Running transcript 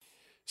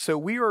So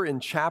we are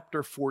in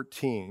chapter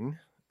 14,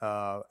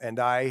 and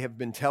I have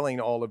been telling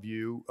all of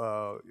you,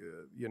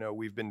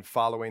 we've been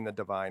following the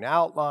divine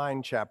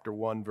outline, chapter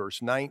 1,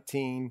 verse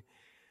 19.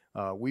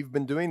 We've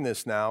been doing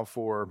this now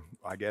for,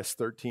 I guess,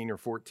 13 or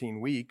 14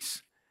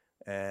 weeks,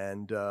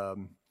 and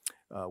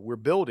we're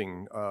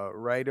building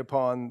right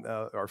upon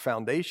our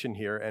foundation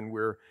here, and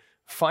we're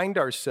find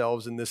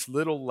ourselves in this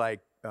little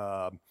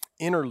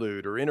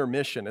interlude or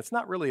intermission. It's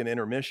not really an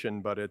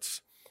intermission, but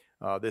it's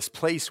this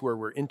place where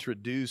we're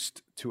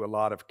introduced to a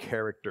lot of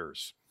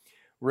characters.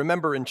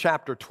 Remember, in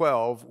chapter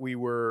 12,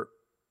 we're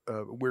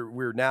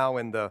now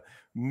in the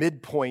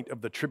midpoint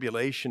of the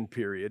tribulation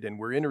period, and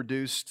we're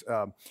introduced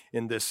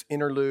in this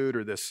interlude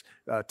or this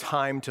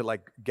time to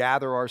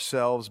gather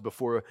ourselves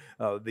before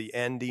the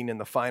ending and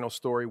the final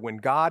story, when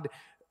God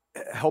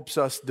helps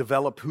us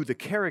develop who the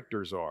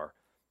characters are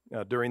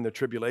during the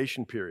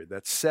tribulation period.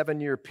 That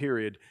 7-year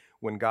period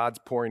when God's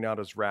pouring out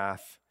his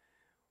wrath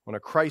on a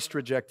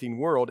Christ-rejecting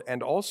world,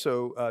 and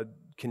also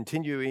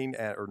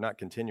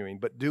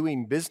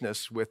doing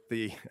business with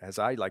the, as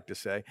I like to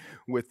say,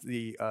 with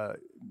the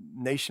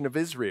nation of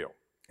Israel,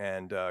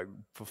 and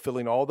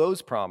fulfilling all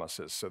those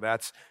promises. So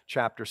that's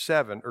chapter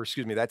 7,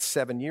 that's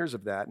 7 years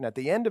of that. And at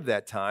the end of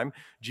that time,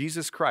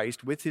 Jesus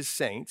Christ with his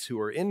saints who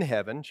are in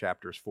heaven,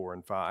 chapters 4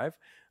 and 5,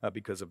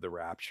 because of the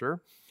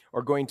rapture,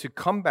 are going to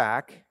come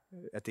back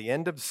at the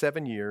end of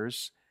 7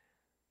 years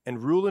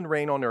and rule and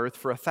reign on earth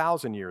for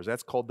 1,000 years.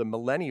 That's called the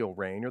millennial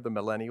reign or the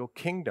millennial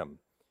kingdom.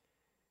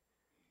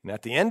 And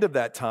at the end of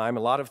that time, a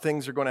lot of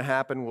things are going to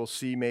happen. We'll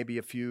see maybe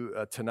a few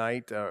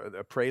tonight,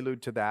 a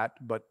prelude to that.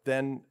 But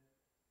then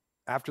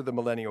after the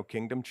millennial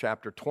kingdom,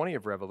 chapter 20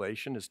 of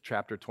Revelation is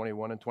chapter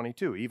 21 and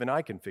 22. Even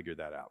I can figure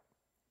that out.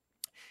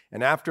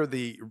 And after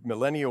the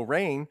millennial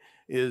reign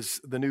is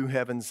the new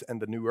heavens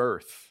and the new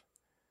earth.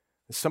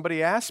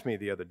 Somebody asked me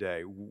the other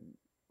day,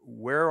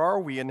 where are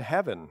we in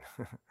heaven?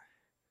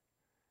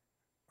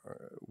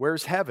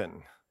 Where's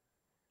heaven?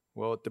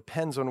 Well, it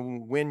depends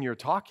on when you're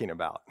talking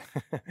about.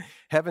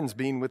 Heaven's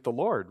being with the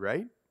Lord,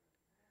 right?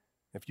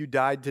 If you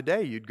died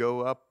today, you'd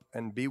go up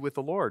and be with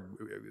the Lord.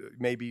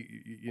 Maybe,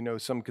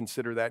 some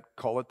consider that,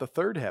 call it the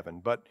third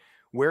heaven. But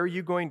where are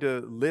you going to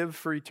live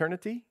for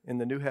eternity? In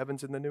the new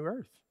heavens and the new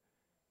earth.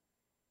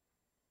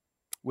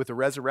 With a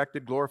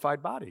resurrected,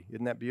 glorified body.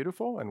 Isn't that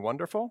beautiful and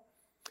wonderful?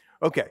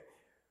 Okay,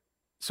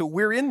 so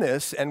we're in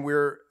this, and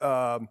we're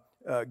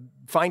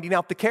finding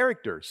out the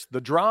characters,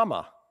 the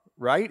drama,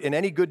 right? In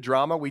any good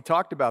drama, we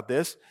talked about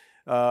this,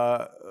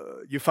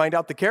 you find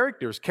out the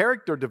characters,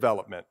 character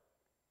development.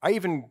 I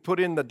even put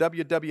in the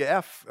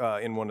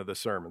WWF in one of the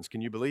sermons. Can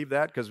you believe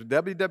that? Because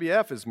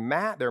WWF is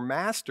they're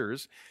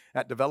masters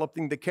at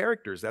developing the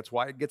characters. That's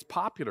why it gets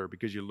popular,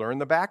 because you learn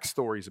the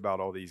backstories about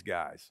all these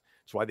guys.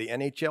 That's why the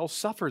NHL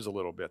suffers a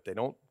little bit. They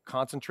don't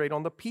concentrate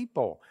on the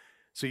people.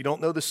 So you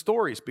don't know the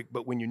stories,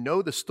 but when you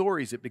know the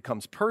stories, it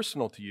becomes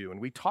personal to you,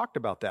 and we talked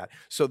about that.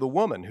 So the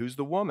woman, who's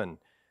the woman?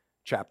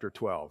 Chapter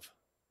 12.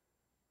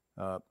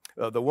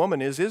 The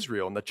woman is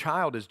Israel, and the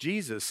child is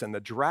Jesus, and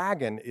the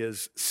dragon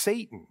is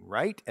Satan,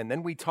 right? And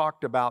then we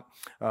talked about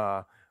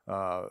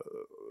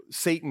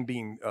Satan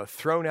being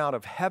thrown out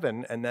of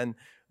heaven, and then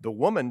the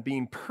woman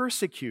being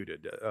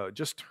persecuted,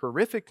 just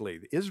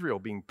horrifically, Israel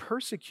being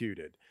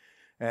persecuted.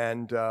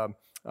 And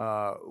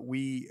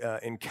we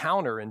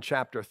encounter in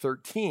chapter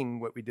 13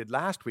 what we did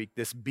last week,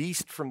 this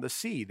beast from the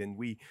sea. And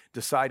we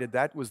decided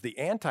that was the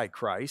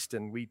Antichrist,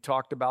 and we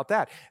talked about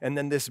that. And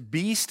then this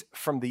beast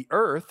from the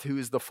earth, who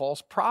is the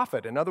false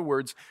prophet. In other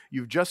words,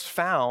 you've just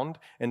found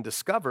and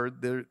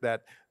discovered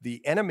that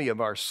the enemy of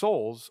our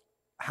souls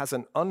has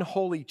an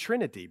unholy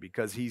trinity,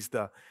 because he's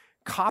the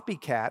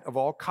copycat of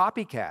all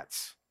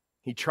copycats.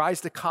 He tries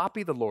to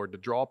copy the Lord to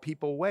draw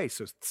people away.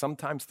 So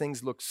sometimes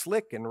things look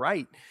slick and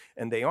right,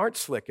 and they aren't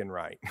slick and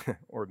right.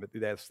 Or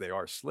yes, they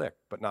are slick,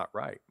 but not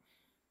right.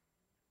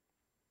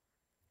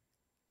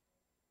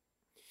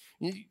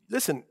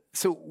 Listen,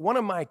 so one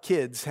of my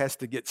kids has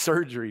to get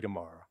surgery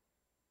tomorrow.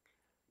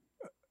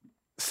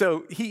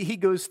 So he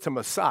goes to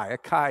Messiah,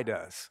 Kai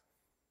does,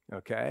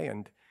 okay?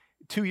 And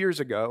 2 years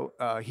ago,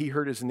 he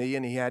hurt his knee,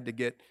 and he had to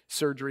get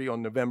surgery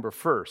on November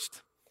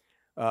 1st.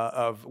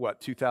 Of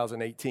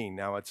 2018.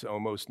 Now it's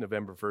almost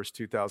November 1st,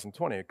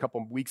 2020. A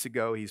couple weeks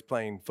ago, he's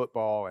playing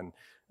football, and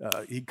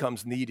he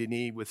comes knee to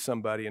knee with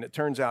somebody, and it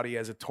turns out he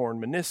has a torn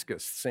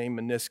meniscus, same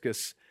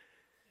meniscus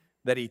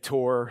that he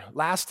tore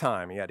last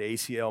time. He had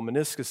ACL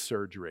meniscus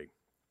surgery.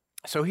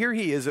 So here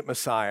he is at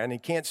Messiah, and he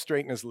can't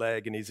straighten his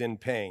leg, and he's in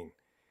pain.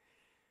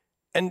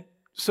 And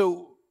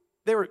so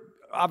they were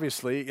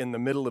obviously in the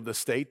middle of the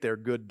state. They're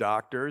good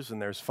doctors, and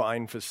there's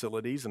fine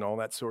facilities and all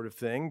that sort of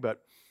thing,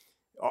 but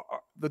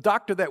the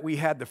doctor that we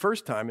had the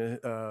first time is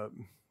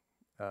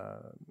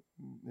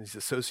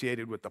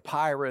associated with the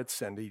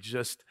Pirates, and he's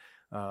just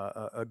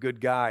a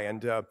good guy.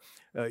 And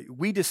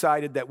we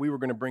decided that we were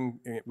going to bring,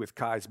 with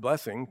Kai's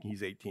blessing,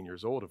 he's 18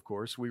 years old, of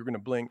course, we were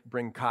going to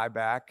bring Kai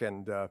back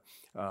and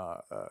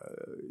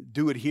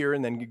do it here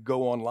and then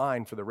go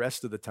online for the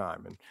rest of the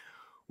time. And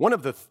One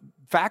of the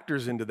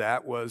factors into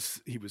that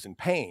was he was in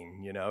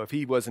pain. You know, if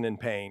he wasn't in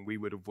pain, we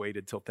would have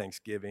waited till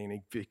Thanksgiving.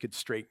 If he could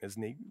straighten his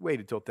knee,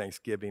 waited till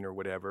Thanksgiving or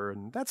whatever.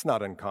 And that's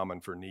not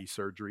uncommon for knee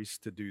surgeries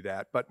to do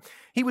that. But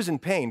he was in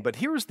pain. But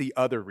here's the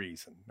other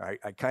reason.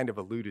 I kind of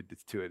alluded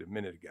to it a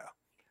minute ago.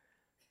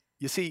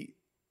 You see,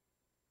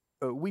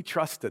 we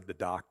trusted the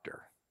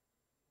doctor.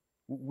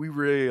 We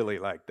really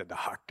liked the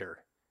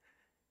doctor.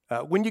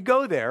 When you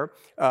go there,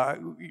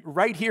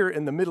 right here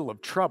in the middle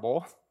of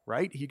trouble,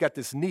 right? You got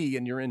this knee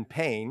and you're in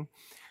pain.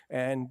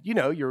 And, you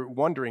know, you're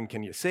wondering,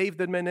 can you save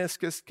the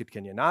meniscus?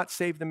 Can you not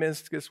save the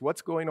meniscus?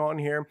 What's going on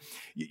here?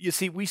 You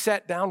see, we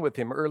sat down with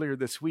him earlier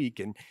this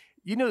week. And,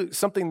 you know,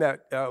 something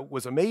that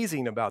was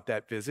amazing about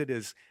that visit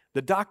is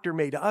the doctor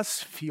made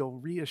us feel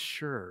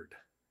reassured.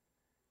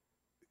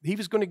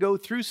 He's going to go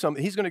through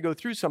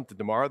something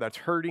tomorrow that's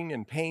hurting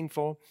and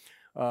painful.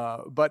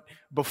 But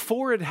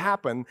before it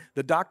happened,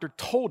 the doctor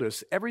told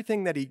us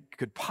everything that he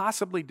could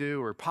possibly do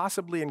or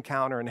possibly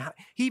encounter. And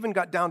he even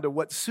got down to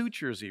what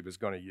sutures he was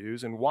going to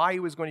use and why he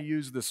was going to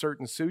use the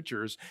certain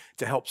sutures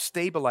to help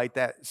stabilize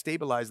that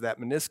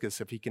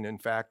meniscus if he can, in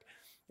fact,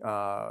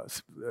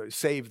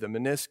 save the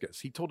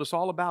meniscus. He told us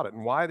all about it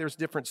and why there's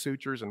different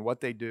sutures and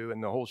what they do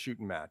and the whole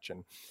shooting match.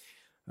 And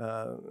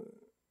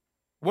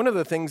one of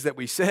the things that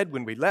we said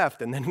when we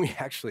left, and then we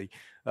actually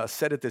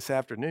said it this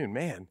afternoon,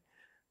 man,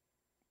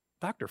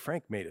 Dr.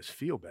 Frank made us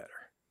feel better.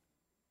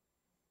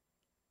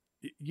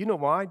 You know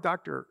why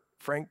Dr.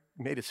 Frank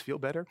made us feel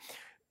better?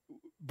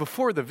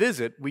 Before the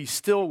visit, we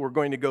still were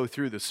going to go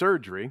through the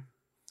surgery,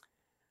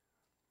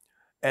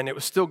 and it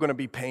was still going to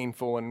be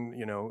painful and,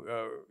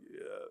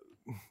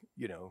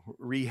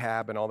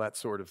 rehab and all that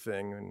sort of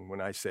thing. And when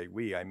I say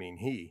we, I mean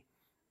he,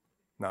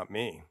 not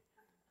me.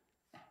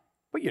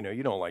 But, you know,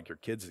 you don't like your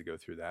kids to go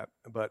through that.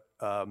 But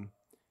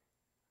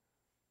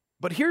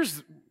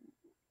here's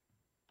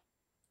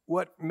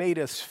what made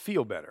us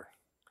feel better.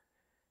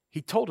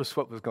 He told us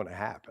what was going to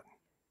happen.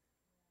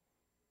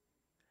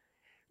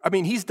 I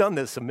mean, he's done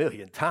this a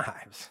million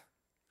times.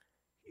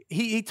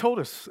 He told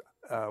us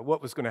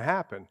what was going to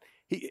happen.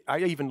 I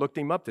even looked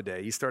him up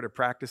today. He started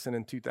practicing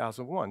in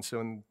 2001.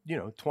 So in,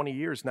 20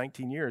 years,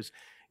 19 years,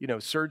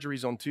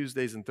 surgeries on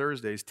Tuesdays and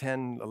Thursdays,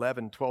 10,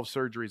 11, 12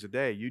 surgeries a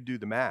day. You do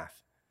the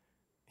math.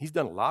 He's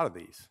done a lot of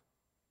these.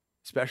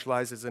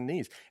 Specializes in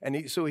knees.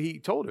 And so he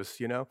told us,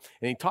 and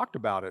he talked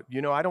about it.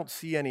 I don't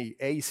see any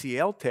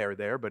ACL tear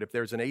there, but if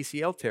there's an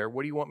ACL tear,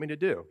 what do you want me to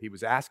do? He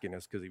was asking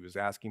us because he was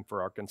asking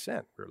for our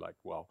consent. We're like,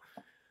 well,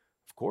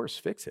 of course,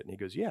 fix it. And he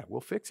goes, yeah,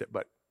 we'll fix it.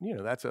 But,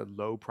 that's a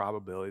low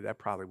probability. That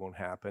probably won't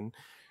happen.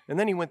 And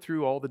then he went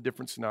through all the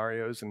different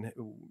scenarios and,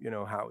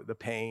 how the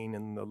pain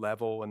and the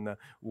level and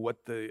what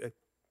it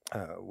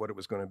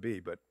was going to be.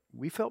 But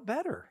we felt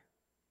better.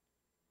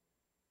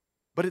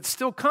 But it's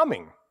still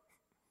coming.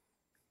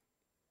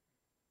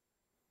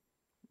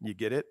 You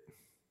get it?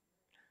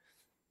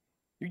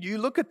 You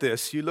look at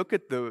this, you look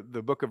at the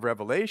book of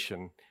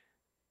Revelation,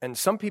 and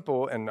some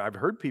people, and I've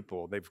heard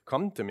people, they've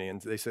come to me and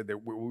they said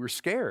that we're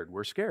scared.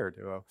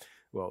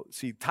 Well,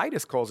 see,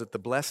 Titus calls it the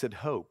blessed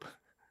hope.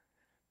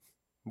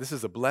 This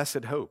is a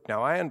blessed hope.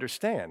 Now, I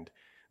understand.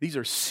 These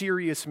are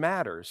serious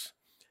matters.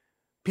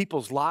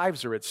 People's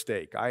lives are at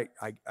stake. I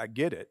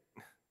get it.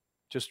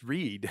 Just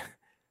read.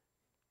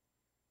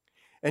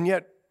 And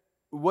yet,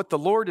 what the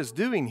Lord is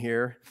doing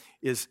here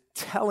is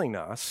telling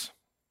us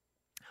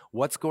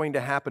what's going to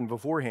happen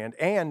beforehand.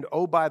 And,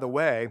 oh, by the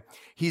way,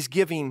 he's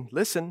giving,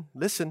 listen,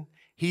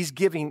 he's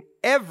giving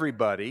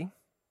everybody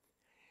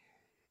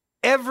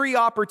every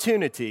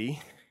opportunity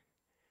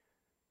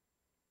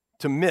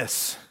to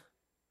miss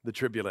the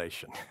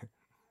tribulation.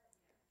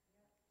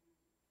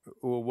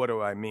 Well, what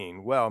do I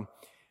mean? Well,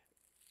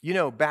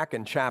 back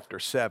in chapter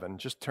 7,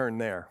 just turn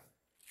there.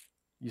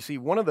 You see,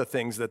 one of the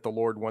things that the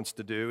Lord wants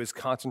to do is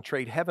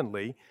concentrate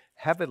heavily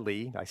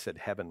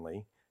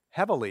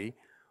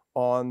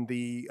on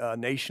the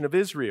nation of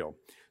Israel.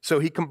 So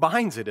he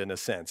combines it in a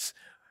sense.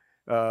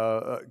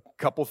 A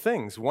couple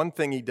things. One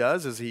thing he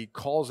does is he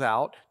calls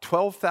out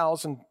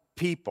 12,000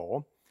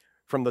 people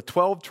from the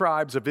 12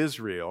 tribes of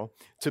Israel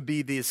to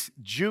be these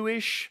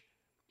Jewish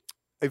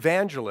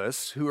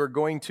evangelists who are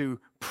going to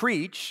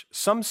preach,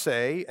 some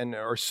say, and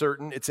are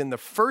certain, it's in the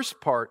first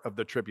part of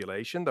the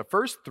tribulation, the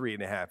first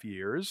 3.5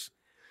 years.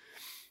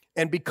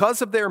 And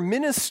because of their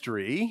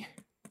ministry,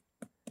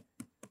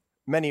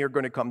 many are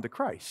going to come to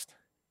Christ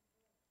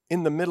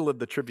in the middle of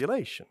the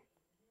tribulation.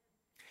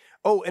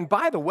 Oh, and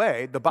by the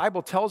way, the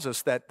Bible tells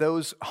us that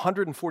those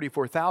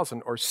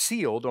 144,000 are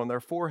sealed on their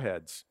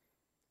foreheads.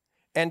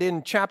 And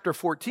in chapter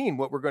 14,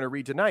 what we're going to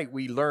read tonight,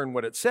 we learn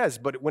what it says.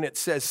 But when it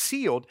says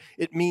sealed,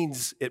 it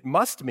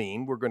must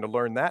mean, we're going to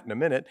learn that in a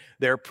minute,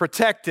 they're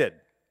protected.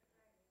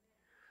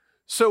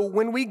 So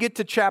when we get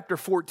to chapter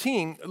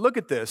 14, look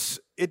at this.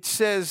 It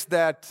says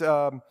that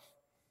there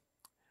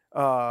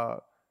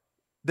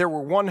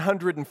were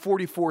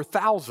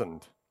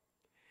 144,000.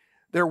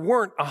 There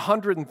weren't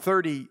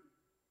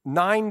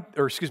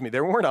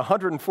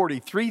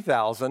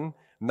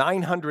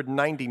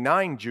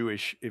 143,999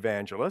 Jewish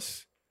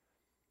evangelists.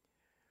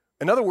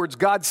 In other words,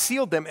 God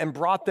sealed them and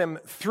brought them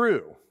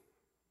through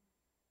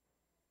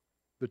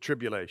the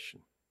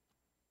tribulation.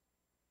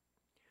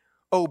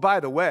 Oh, by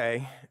the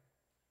way,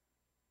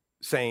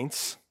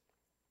 saints,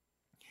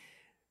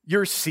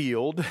 you're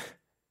sealed.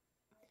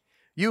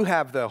 You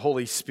have the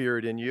Holy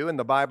Spirit in you, and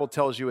the Bible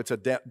tells you it's a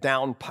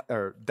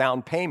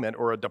down payment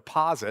or a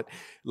deposit,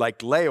 like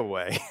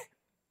layaway,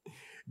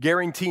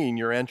 guaranteeing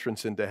your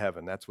entrance into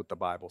heaven. That's what the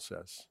Bible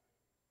says.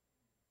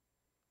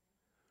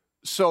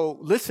 So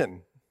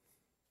listen,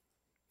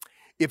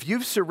 if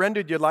you've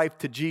surrendered your life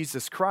to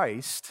Jesus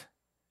Christ,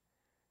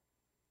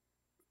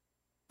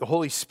 the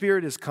Holy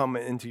Spirit has come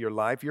into your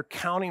life. You're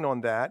counting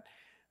on that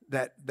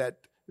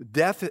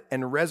death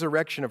and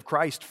resurrection of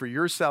Christ for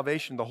your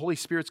salvation. The Holy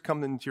Spirit's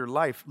come into your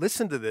life.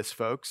 Listen to this,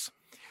 folks.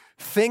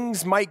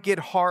 Things might get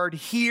hard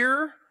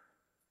here,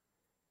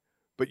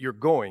 but you're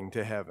going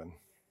to heaven.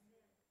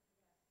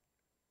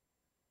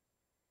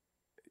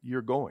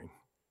 You're going.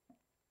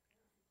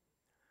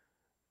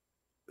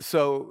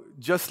 So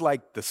just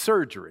like the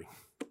surgery,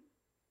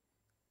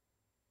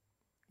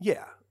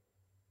 yeah,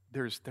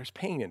 there's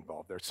pain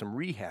involved. There's some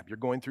rehab. You're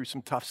going through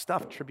some tough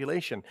stuff,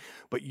 tribulation.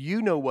 But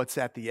you know what's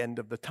at the end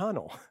of the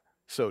tunnel,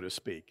 so to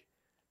speak.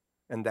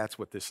 And that's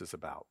what this is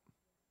about.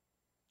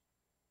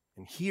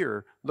 And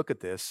here, look at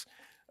this.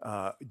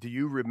 Do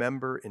you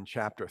remember in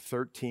chapter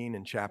 13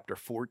 and chapter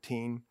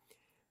 14,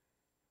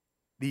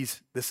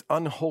 this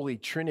unholy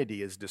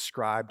trinity is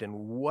described and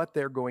what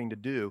they're going to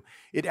do?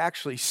 It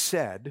actually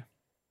said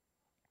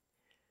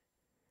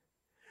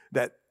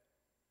that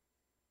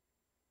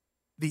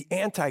the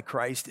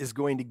Antichrist is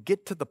going to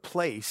get to the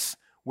place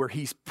where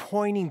he's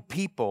pointing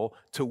people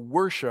to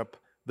worship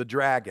the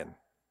dragon.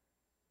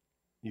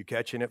 You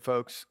catching it,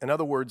 folks? In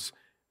other words,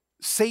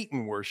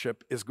 Satan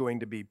worship is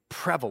going to be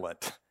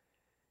prevalent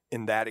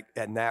in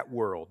that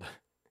world.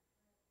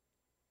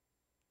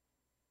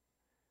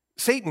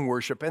 Satan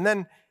worship. And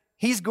then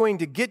he's going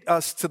to get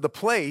us to the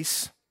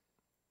place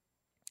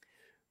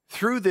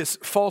through this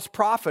false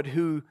prophet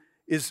who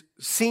is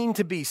seen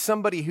to be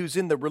somebody who's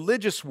in the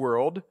religious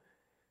world,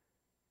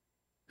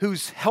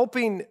 who's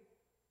helping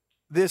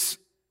this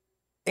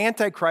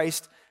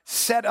Antichrist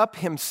set up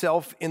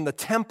himself in the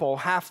temple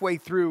halfway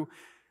through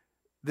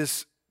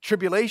this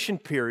tribulation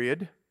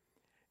period.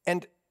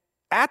 And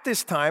at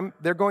this time,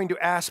 they're going to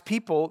ask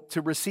people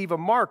to receive a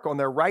mark on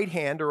their right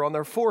hand or on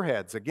their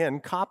foreheads.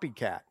 Again,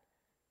 copycat.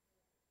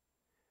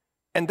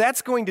 And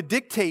that's going to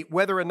dictate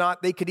whether or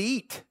not they could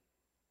eat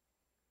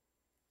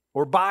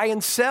or buy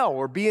and sell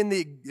or be in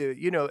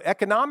the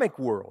economic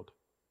world.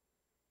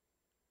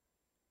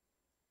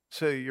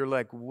 So you're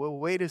like, well,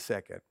 wait a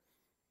second.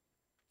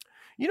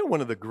 You know,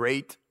 one of the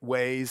great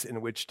ways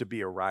in which to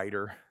be a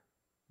writer,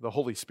 the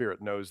Holy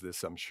Spirit knows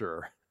this, I'm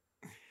sure.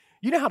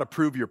 You know how to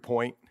prove your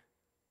point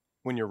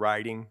when you're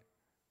writing?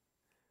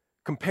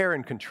 Compare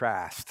and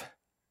contrast,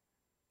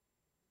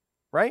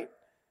 right?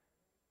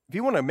 If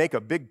you want to make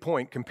a big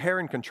point, compare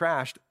and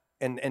contrast.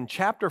 And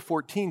chapter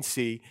 14,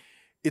 see,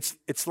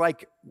 it's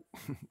like,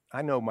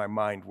 I know my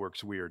mind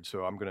works weird,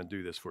 so I'm going to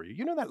do this for you.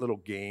 You know that little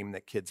game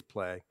that kids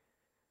play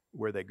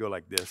where they go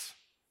like this?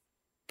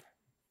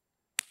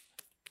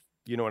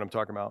 You know what I'm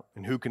talking about?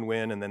 And who can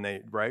win, and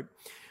then right?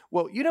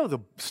 Well, you know the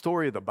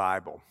story of the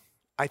Bible.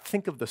 I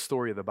think of the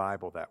story of the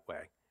Bible that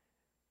way.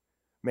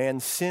 Man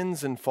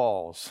sins and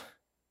falls.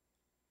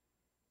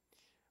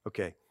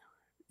 Okay,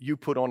 you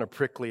put on a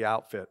prickly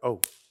outfit. Oh,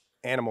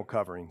 animal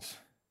coverings.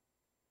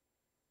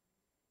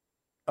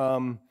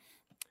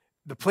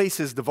 The place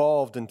is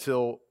devolved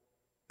until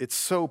it's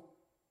so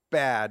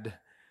bad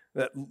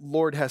that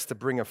Lord has to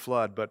bring a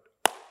flood, but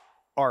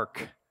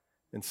ark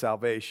and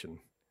salvation.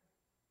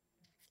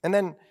 And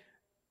then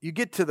you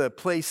get to the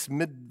place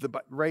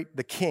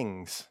the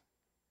kings.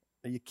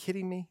 Are you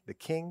kidding me? The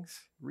kings?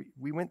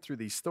 We went through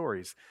these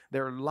stories.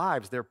 Their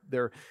lives,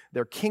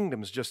 their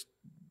kingdoms just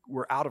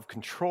were out of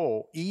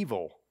control,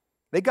 evil.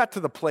 They got to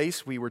the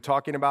place, we were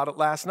talking about it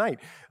last night.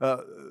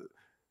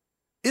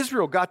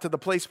 Israel got to the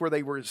place where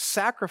they were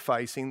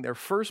sacrificing their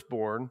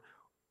firstborn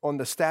on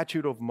the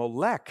statue of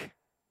Molech.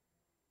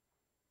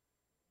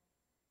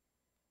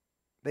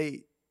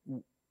 They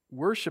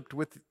worshiped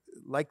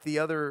like the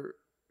other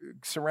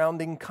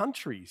surrounding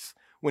countries.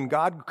 When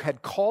God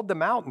had called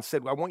them out and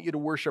said, I want you to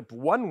worship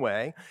one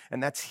way,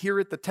 and that's here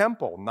at the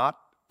temple, not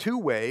 2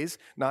 ways,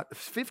 not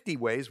 50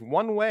 ways,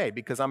 one way,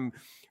 because I'm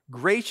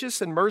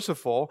gracious and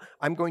merciful.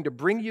 I'm going to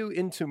bring you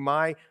into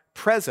my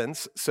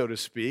presence, so to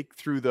speak,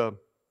 through the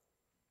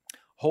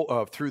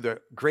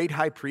great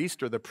high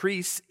priest or the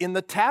priests in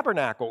the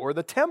tabernacle or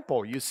the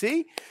temple. You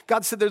see?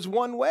 God said there's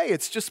one way.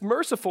 It's just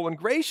merciful and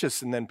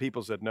gracious. And then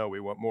people said, no, we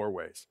want more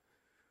ways.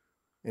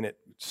 And it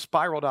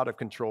spiraled out of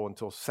control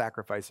until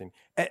sacrificing.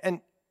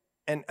 And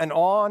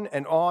on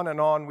and on and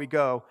on we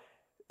go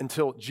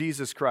until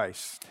Jesus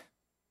Christ,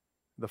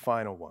 the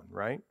final one,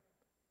 right?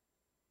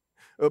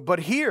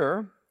 But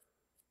here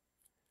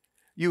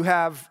you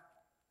have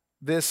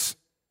this,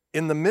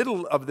 in the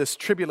middle of this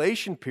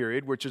tribulation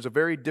period, which is a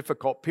very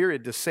difficult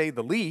period to say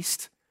the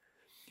least,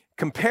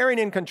 comparing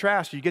and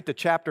contrast, you get to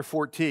chapter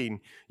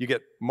 14, you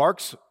get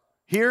Mark's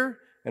here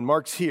and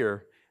Mark's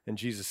here, and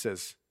Jesus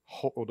says,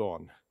 hold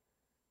on.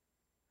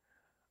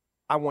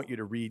 I want you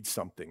to read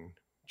something,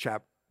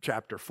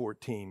 chapter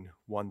 14,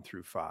 1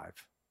 through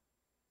 5.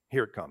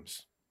 Here it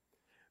comes.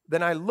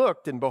 Then I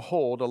looked, and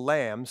behold, a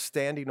lamb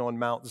standing on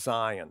Mount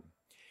Zion,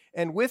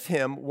 and with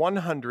him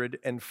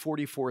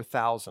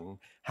 144,000,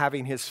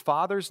 having his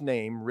father's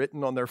name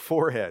written on their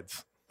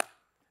foreheads.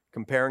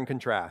 Compare and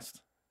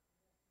contrast.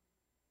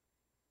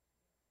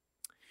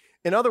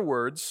 In other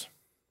words,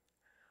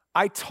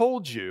 I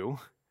told you,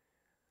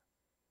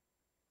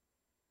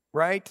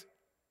 right?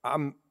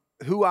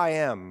 Who I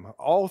am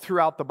all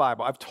throughout the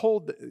Bible. I've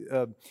told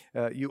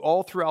you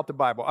all throughout the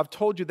Bible. I've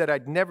told you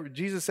that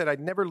Jesus said, I'd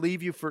never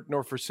leave you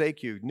nor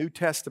forsake you. New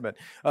Testament.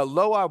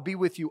 Lo, I'll be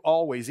with you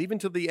always, even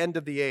to the end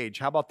of the age.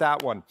 How about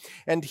that one?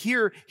 And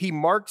here he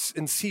marks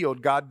and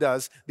sealed, God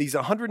does, these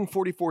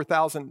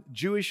 144,000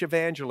 Jewish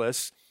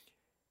evangelists.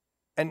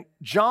 And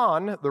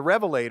John, the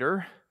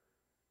Revelator,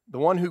 the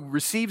one who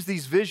receives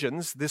these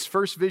visions, this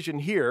first vision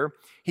here,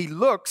 he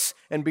looks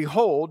and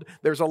behold,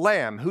 there's a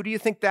lamb. Who do you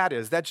think that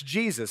is? That's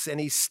Jesus. And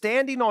he's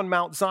standing on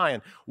Mount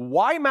Zion.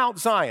 Why Mount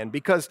Zion?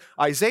 Because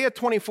Isaiah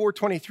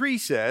 24:23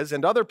 says,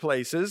 and other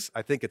places,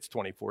 I think it's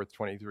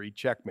 24:23,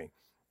 check me.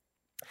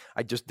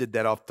 I just did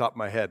that off the top of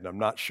my head and I'm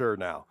not sure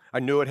now. I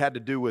knew it had to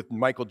do with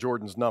Michael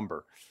Jordan's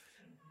number.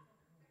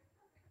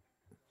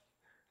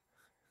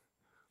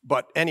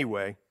 But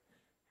anyway,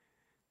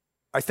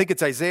 I think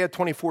it's Isaiah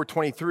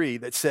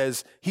 24:23 that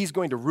says he's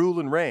going to rule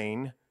and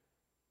reign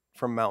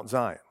from Mount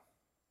Zion.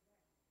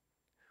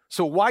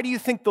 So why do you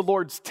think the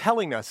Lord's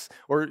telling us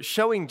or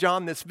showing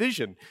John this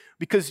vision?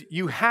 Because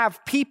you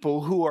have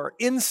people who are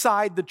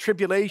inside the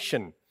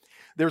tribulation.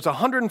 There's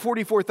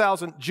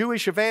 144,000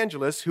 Jewish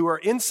evangelists who are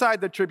inside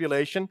the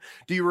tribulation.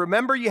 Do you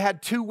remember you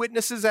had two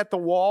witnesses at the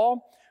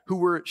wall who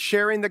were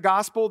sharing the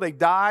gospel? They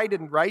died,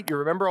 and right, you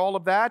remember all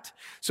of that?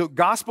 So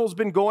gospel's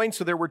been going,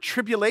 so there were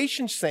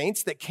tribulation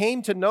saints that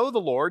came to know the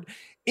Lord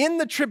in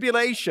the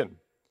tribulation.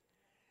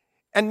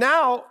 And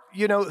now,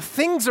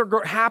 things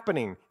are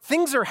happening.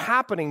 Things are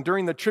happening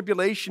during the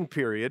tribulation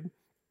period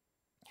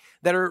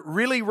that are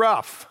really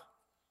rough,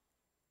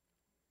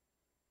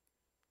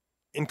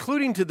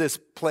 including to this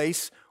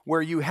place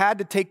where you had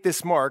to take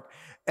this mark.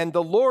 And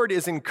the Lord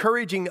is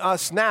encouraging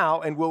us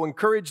now and will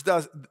encourage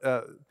them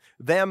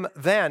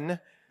then,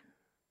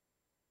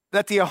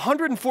 that the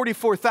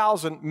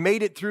 144,000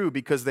 made it through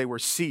because they were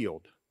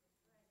sealed.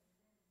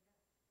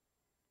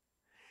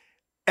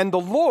 And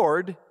the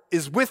Lord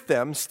is with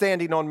them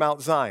standing on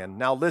Mount Zion.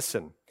 Now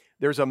listen,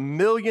 there's a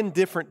million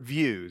different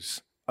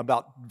views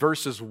about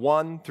verses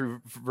 1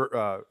 through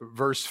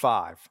verse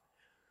 5.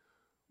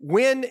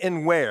 When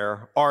and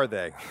where are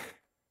they?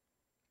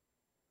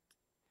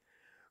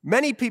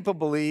 Many people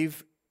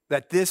believe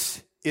that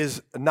this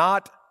is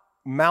not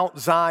Mount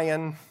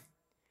Zion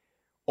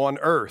on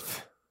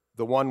earth,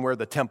 the one where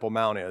the Temple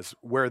Mount is,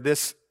 where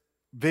this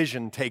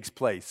vision takes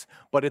place,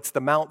 but it's the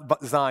Mount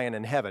Zion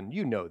in heaven.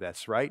 You know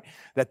this, right?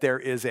 That there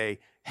is a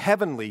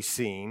heavenly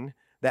scene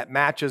that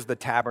matches the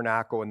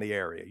tabernacle in the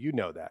area. You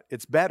know that.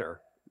 It's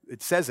better.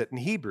 It says it in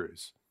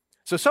Hebrews.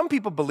 So some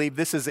people believe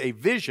this is a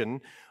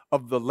vision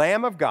of the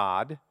Lamb of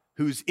God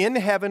who's in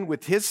heaven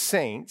with his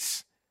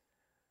saints,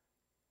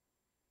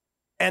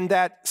 and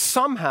that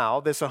somehow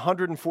this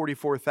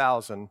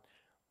 144,000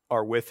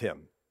 are with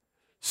him.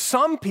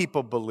 Some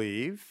people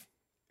believe,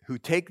 who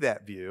take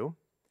that view,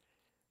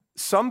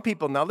 some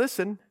people, now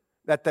listen,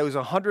 that those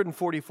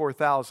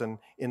 144,000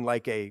 in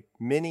like a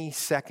mini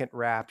second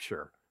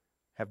rapture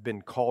have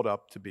been called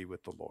up to be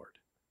with the Lord.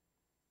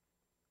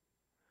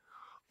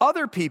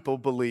 Other people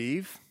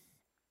believe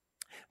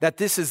that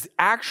this is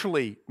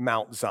actually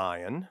Mount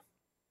Zion,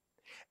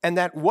 and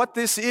that what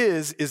this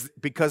is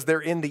because they're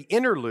in the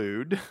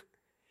interlude.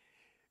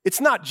 It's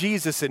not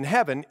Jesus in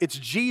heaven, it's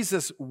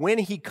Jesus when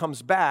he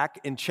comes back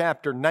in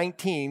chapter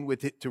 19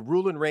 to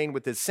rule and reign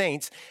with his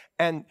saints,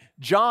 and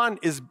John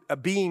is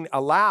being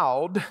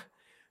allowed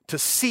to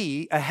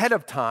see ahead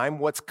of time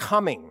what's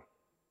coming.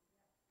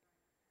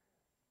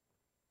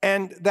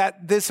 And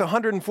that this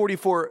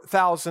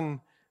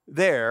 144,000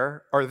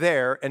 are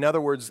there, in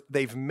other words,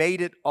 they've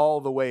made it all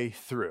the way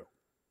through.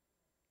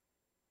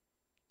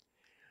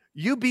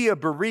 You be a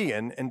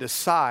Berean and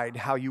decide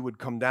how you would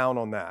come down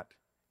on that.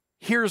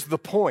 Here's the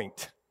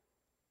point.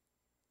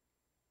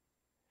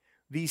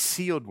 These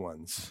sealed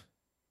ones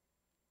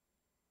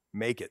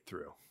make it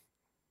through.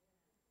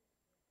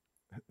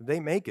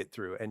 They make it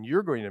through, and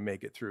you're going to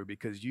make it through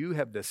because you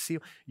have the seal.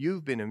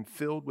 You've been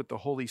filled with the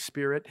Holy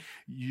Spirit.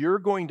 You're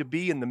going to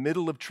be in the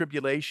middle of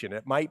tribulation.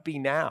 It might be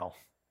now.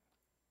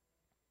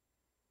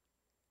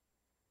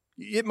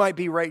 It might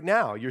be right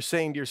now. You're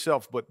saying to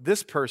yourself, but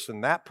this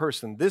person, that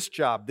person, this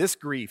job, this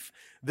grief,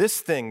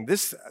 this thing,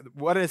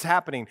 what is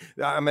happening?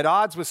 I'm at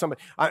odds with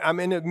somebody. I'm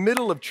in the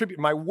middle of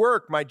tribulation. My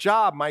work, my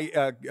job,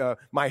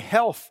 my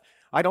health.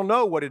 I don't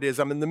know what it is.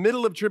 I'm in the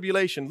middle of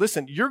tribulation.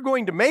 Listen, you're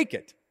going to make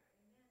it.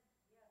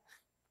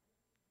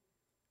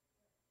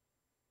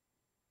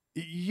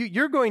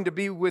 You're going to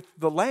be with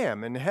the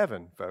Lamb in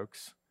heaven,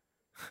 folks.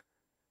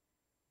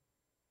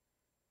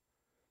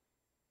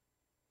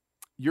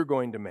 you're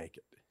going to make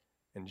it.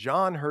 And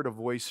John heard a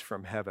voice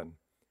from heaven,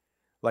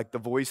 like the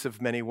voice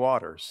of many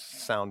waters.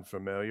 Sound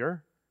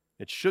familiar?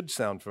 It should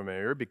sound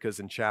familiar because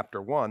in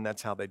chapter 1,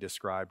 that's how they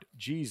described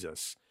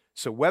Jesus.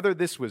 So whether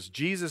this was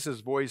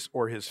Jesus' voice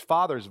or his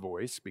Father's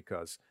voice,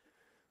 because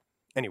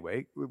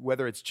anyway,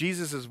 whether it's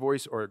Jesus'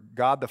 voice or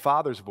God the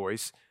Father's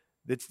voice,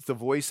 it's the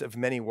voice of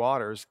many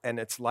waters, and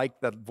it's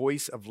like the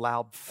voice of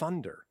loud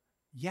thunder.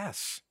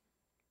 Yes.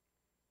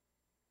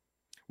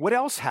 What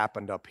else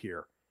happened up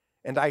here?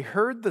 And I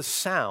heard the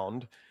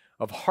sound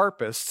of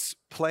harpists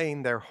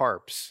playing their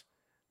harps.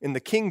 In the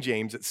King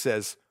James, it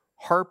says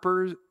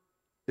harpers.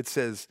 It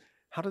says,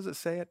 how does it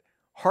say it?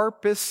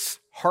 Harpists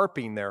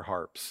harping their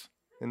harps.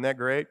 Isn't that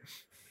great?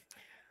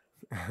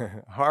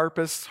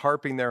 Harpists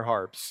harping their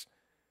harps.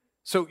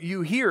 So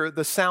you hear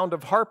the sound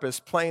of harpists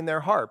playing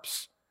their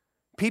harps.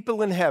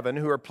 People in heaven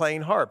who are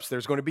playing harps.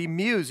 There's going to be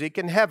music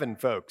in heaven,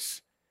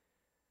 folks.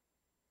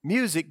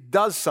 Music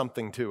does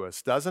something to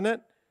us, doesn't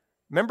it?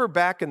 Remember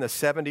back in the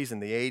 70s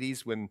and the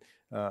 80s when,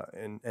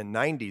 and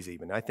 90s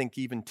even, I think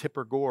even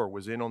Tipper Gore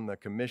was in on the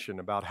commission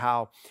about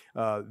how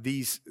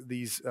this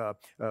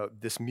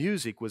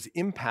music was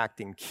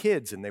impacting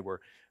kids, and they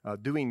were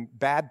doing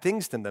bad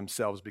things to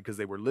themselves because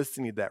they were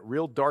listening to that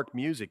real dark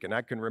music. And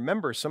I can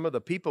remember some of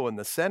the people in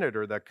the Senate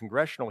or the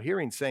congressional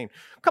hearing saying,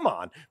 come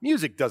on,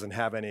 music doesn't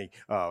have any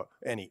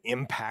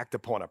impact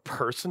upon a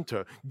person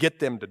to get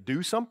them to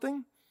do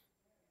something.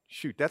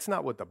 Shoot, that's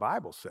not what the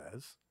Bible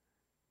says.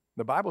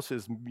 The Bible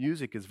says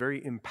music is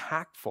very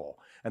impactful,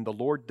 and the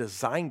Lord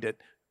designed it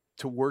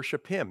to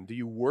worship Him. Do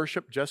you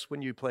worship just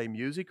when you play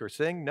music or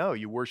sing? No,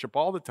 you worship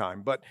all the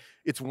time. But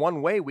it's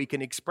one way we can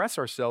express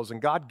ourselves,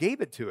 and God gave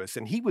it to us,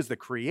 and He was the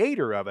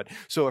creator of it.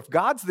 So if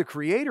God's the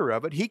creator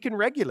of it, He can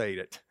regulate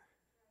it.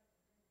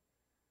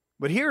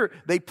 But here,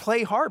 they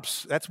play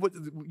harps. That's what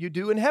you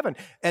do in heaven.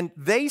 And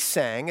they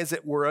sang as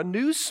it were a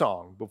new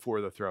song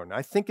before the throne.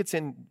 I think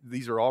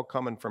these are all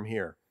coming from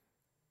here.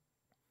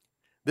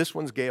 This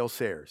one's Gale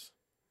Sayers,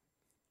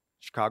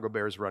 Chicago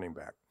Bears running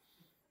back.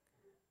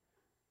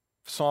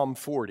 Psalm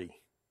 40.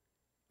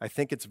 I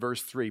think it's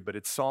verse 3, but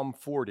it's Psalm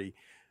 40.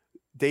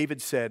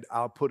 David said,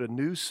 I'll put a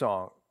new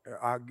song.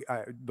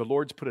 The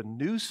Lord's put a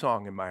new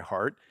song in my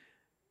heart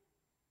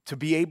to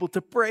be able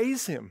to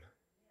praise Him.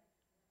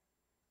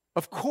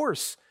 Of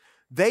course,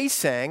 they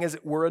sang as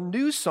it were a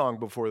new song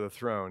before the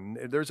throne.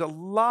 There's a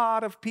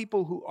lot of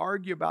people who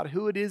argue about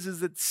who it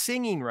is that's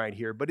singing right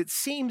here, but it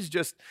seems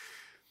just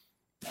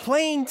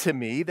plain to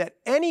me that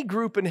any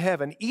group in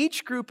heaven,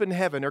 each group in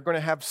heaven are going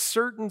to have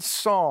certain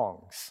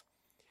songs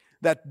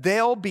that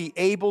they'll be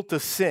able to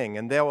sing,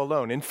 and they'll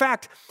alone. In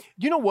fact,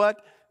 you know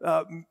what?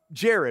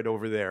 Jared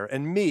over there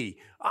and me,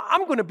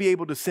 I'm going to be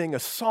able to sing a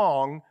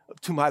song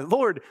to my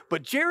Lord,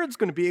 but Jared's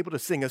going to be able to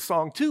sing a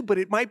song too, but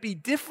it might be a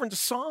different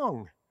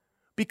song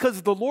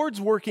because the Lord's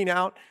working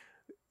out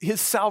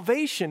His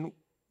salvation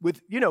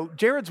with,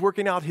 Jared's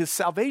working out his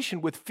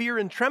salvation with fear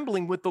and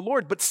trembling with the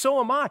Lord, but so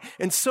am I,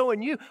 and so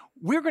am you.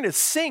 We're going to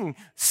sing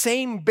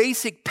same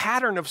basic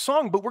pattern of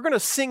song, but we're going to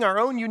sing our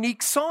own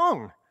unique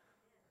song.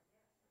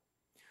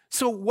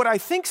 So what I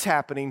think's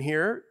happening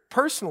here,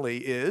 personally,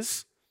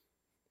 is,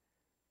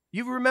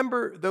 you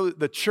remember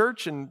the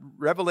church in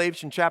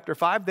Revelation chapter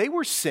 5, they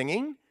were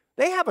singing.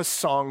 They have a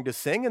song to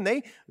sing, and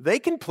they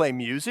can play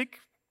music.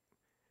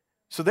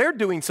 So they're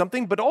doing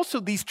something, but also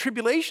these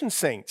tribulation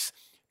saints.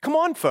 Come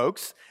on,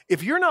 folks.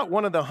 If you're not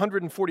one of the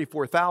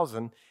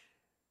 144,000,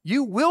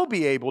 you will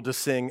be able to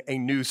sing a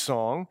new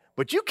song,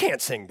 but you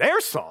can't sing their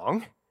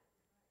song.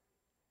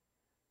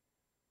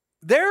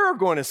 They're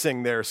going to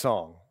sing their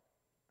song.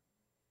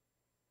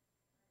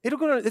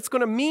 It's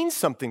going to mean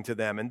something to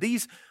them. And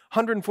these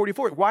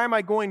 144, why am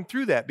I going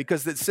through that?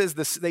 Because it says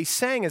this, they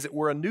sang as it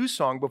were a new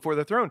song before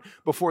the throne,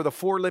 before the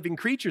four living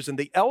creatures and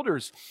the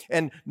elders.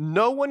 And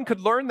no one could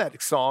learn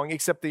that song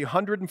except the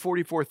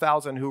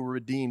 144,000 who were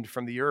redeemed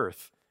from the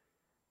earth.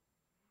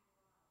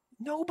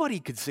 Nobody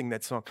could sing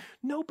that song.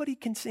 Nobody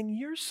can sing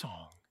your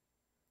song,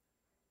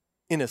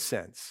 in a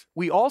sense.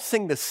 We all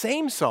sing the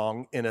same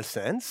song, in a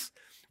sense.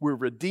 We're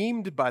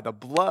redeemed by the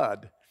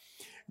blood.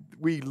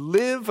 We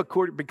live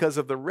because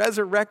of the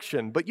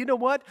resurrection. But you know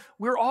what?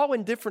 We're all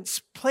in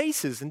different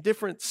places and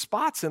different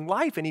spots in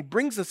life, and He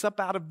brings us up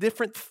out of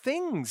different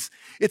things.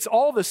 It's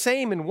all the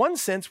same in one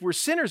sense. We're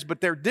sinners, but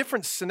they're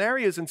different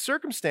scenarios and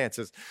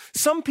circumstances.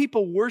 Some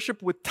people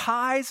worship with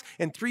ties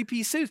and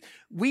three-piece suits.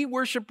 We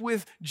worship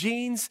with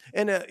jeans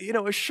and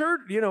a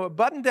shirt, a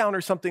button-down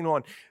or something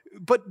on.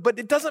 But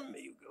it doesn't...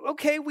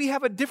 Okay, we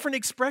have a different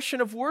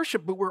expression of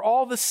worship, but we're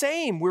all the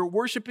same. We're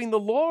worshiping the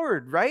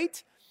Lord,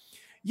 right?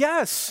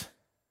 Yes.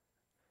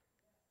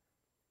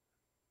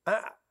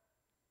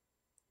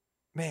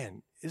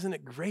 Man, isn't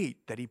it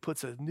great that He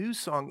puts a new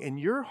song in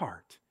your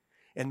heart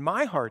and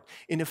my heart?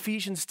 In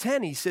Ephesians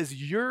 10, He says,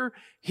 you're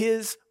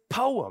His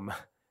poem.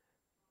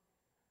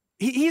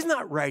 He's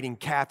not writing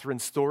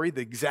Catherine's story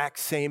the exact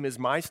same as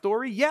my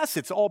story. Yes,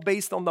 it's all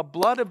based on the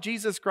blood of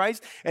Jesus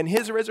Christ and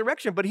His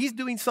resurrection, but He's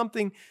doing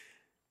something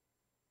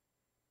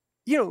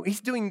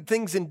He's doing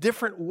things in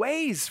different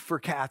ways for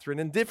Catherine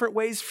and different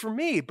ways for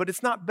me, but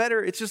it's not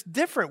better. It's just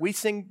different. We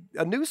sing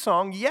a new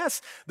song,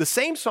 yes, the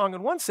same song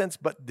in one sense,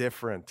 but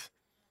different.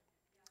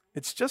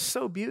 It's just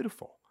so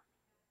beautiful.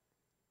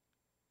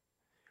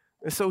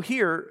 And so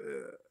here,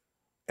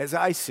 as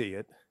I see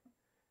it,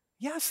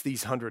 yes,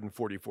 these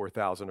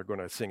 144,000 are going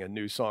to sing a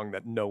new song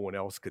that no one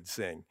else could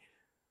sing.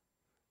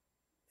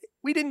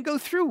 We didn't go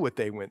through what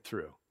they went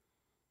through.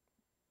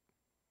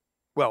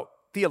 Well,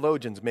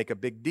 theologians make a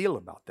big deal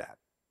about that.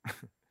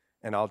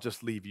 And I'll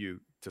just leave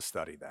you to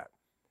study that.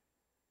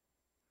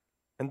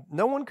 And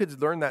no one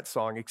could learn that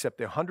song except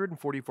the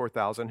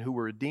 144,000 who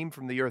were redeemed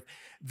from the earth.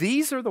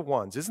 These are the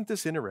ones, isn't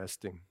this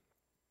interesting?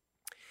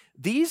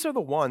 These are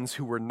the ones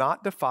who were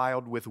not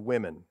defiled with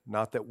women,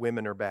 not that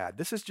women are bad.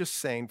 This is just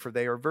saying for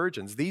they are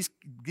virgins. These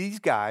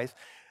guys,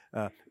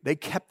 they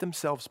kept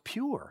themselves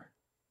pure.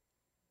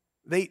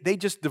 They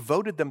just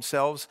devoted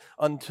themselves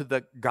unto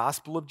the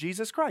gospel of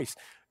Jesus Christ.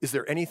 Is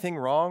there anything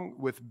wrong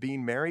with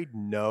being married?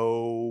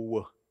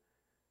 No.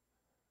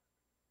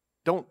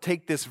 Don't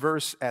take this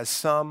verse as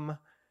some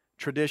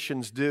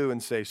traditions do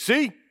and say,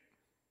 see,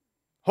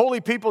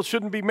 holy people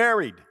shouldn't be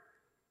married.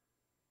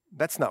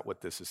 That's not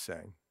what this is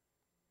saying.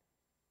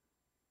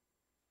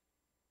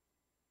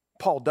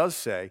 Paul does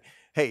say,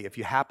 hey, if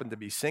you happen to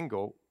be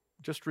single,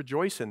 just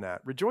rejoice in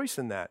that. Rejoice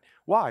in that.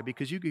 Why?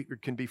 Because you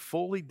can be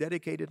fully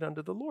dedicated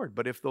unto the Lord.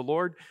 But if the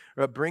Lord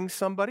brings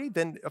somebody,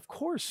 then of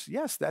course,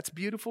 yes, that's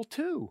beautiful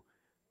too.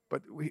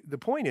 But the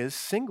point is,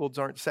 singles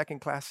aren't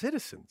second-class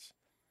citizens.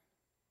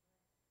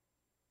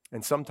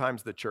 And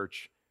sometimes the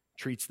church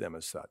treats them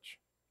as such.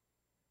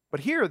 But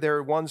here, there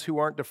are ones who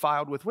aren't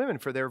defiled with women,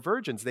 for they're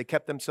virgins. They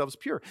kept themselves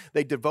pure.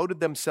 They devoted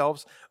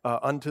themselves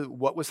unto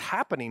what was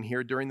happening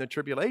here during the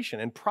tribulation.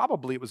 And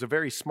probably it was a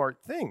very smart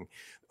thing.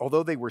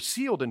 Although they were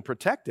sealed and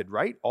protected,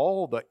 right?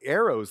 All the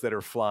arrows that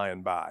are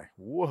flying by.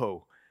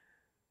 Whoa.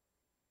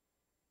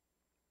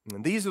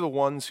 And these are the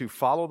ones who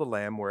follow the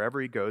Lamb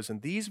wherever he goes.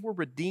 And these were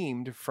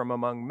redeemed from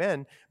among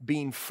men,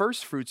 being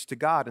firstfruits to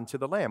God and to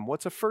the Lamb.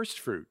 What's a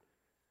first fruit?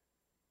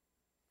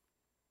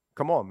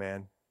 Come on,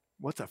 man.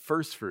 What's a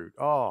first fruit?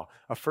 Oh,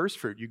 a first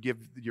fruit. You give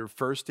your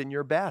first and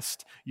your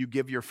best. You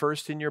give your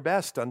first and your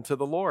best unto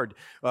the Lord.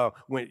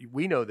 When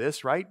we know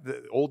this, right?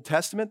 The Old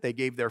Testament, they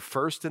gave their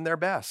first and their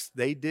best.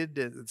 They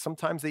did,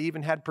 sometimes they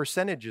even had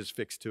percentages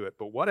fixed to it,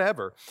 but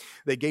whatever.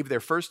 They gave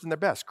their first and their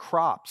best.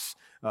 Crops,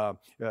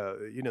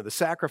 the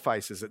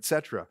sacrifices,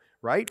 etc.,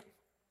 right?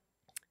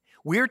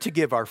 We're to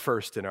give our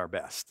first and our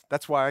best.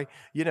 That's why,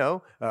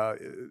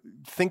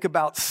 think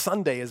about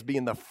Sunday as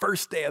being the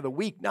first day of the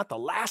week, not the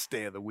last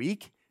day of the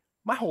week.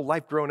 My whole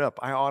life growing up,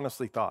 I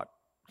honestly thought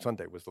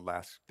Sunday was the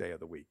last day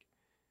of the week.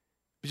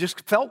 It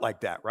just felt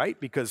like that, right?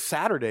 Because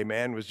Saturday,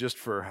 man, was just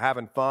for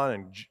having fun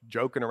and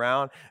joking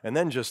around. And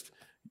then just,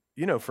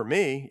 for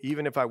me,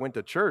 even if I went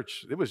to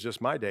church, it was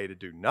just my day to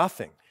do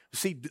nothing.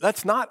 See,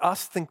 let's not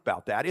us think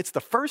about that. It's the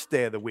first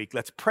day of the week.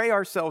 Let's pray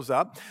ourselves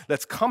up.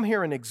 Let's come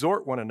here and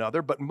exhort one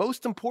another. But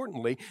most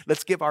importantly,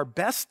 let's give our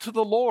best to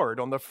the Lord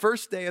on the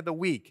first day of the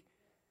week.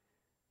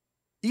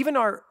 Even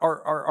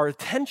our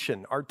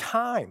attention, our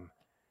time,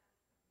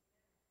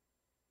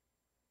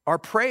 our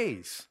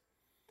praise.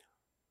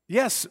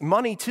 Yes,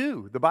 money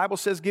too. The Bible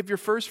says give your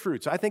first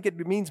fruits. I think it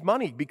means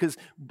money because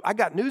I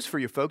got news for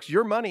you folks.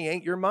 Your money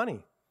ain't your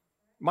money.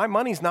 My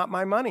money's not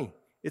my money.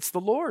 It's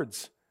the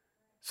Lord's.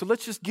 So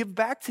let's just give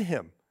back to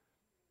him.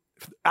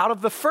 Out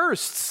of the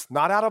firsts,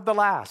 not out of the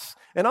last.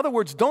 In other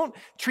words, don't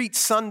treat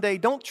Sunday,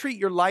 don't treat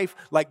your life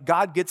like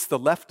God gets the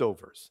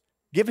leftovers.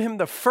 Give him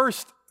the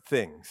first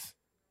things.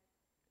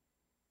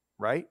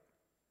 Right?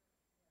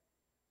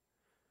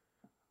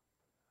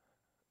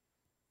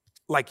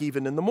 Like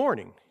even in the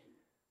morning.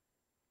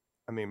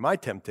 I mean, my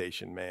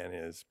temptation, man,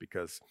 is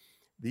because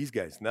these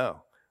guys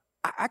know.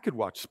 I could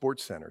watch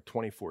SportsCenter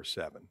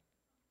 24/7.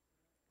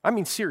 I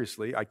mean,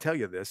 seriously, I tell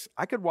you this.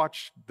 I could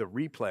watch the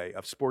replay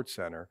of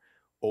SportsCenter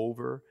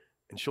over,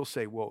 and she'll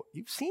say, well,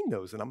 you've seen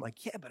those. And I'm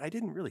like, yeah, but I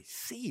didn't really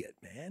see it,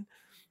 man.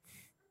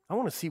 I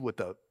want to see what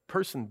the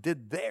person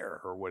did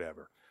there or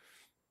whatever.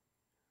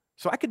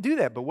 So I could do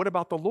that, but what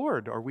about the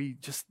Lord? Are we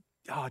just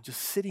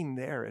sitting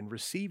there and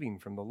receiving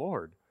from the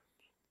Lord?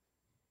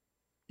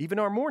 Even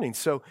our mornings.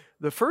 So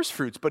the first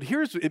fruits, but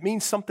it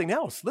means something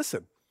else.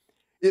 Listen,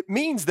 it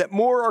means that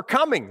more are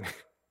coming.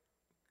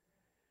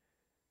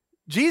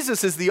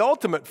 Jesus is the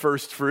ultimate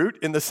first fruit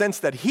in the sense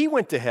that he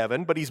went to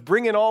heaven, but he's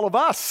bringing all of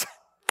us.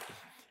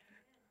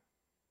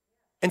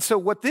 And so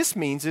what this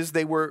means is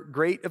they were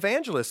great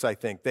evangelists, I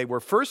think. They were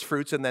first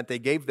fruits in that they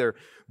gave their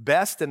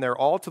best and their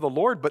all to the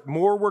Lord, but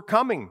more were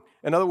coming.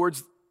 In other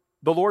words,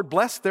 the Lord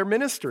blessed their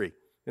ministry.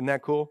 Isn't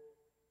that cool?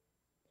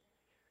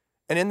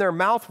 And in their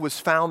mouth was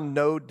found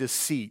no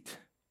deceit,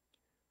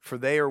 for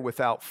they are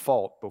without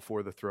fault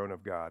before the throne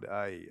of God.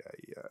 Ay.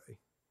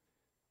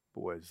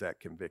 Boy, is that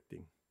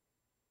convicting.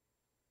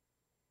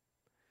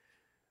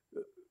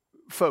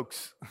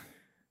 Folks,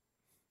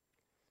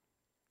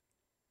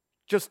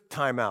 just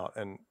time out,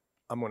 and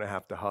I'm going to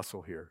have to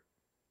hustle here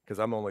because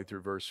I'm only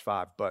through verse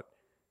 5. But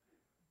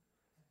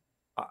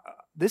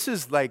This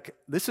is like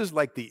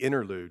the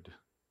interlude.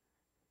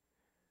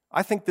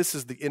 I think this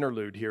is the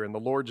interlude here, and the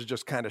Lord's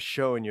just kind of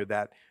showing you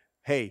that,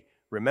 hey,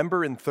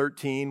 remember in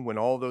 13 when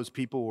all those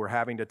people were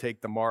having to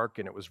take the mark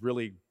and it was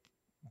really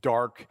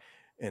dark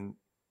and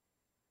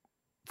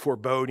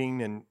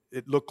foreboding and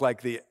it looked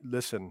like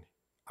listen,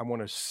 I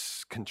want to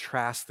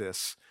contrast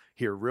this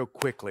here real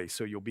quickly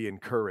so you'll be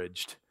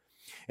encouraged.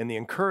 And the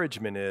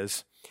encouragement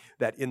is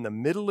that in the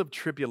middle of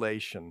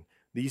tribulation,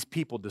 these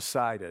people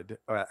decided,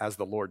 as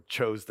the Lord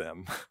chose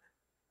them,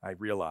 I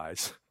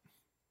realize,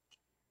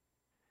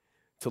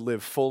 to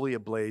live fully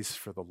ablaze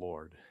for the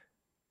Lord.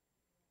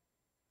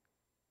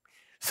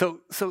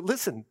 So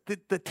listen,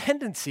 the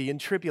tendency in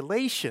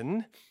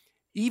tribulation,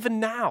 even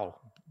now,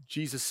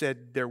 Jesus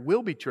said there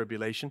will be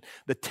tribulation.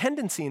 The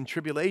tendency in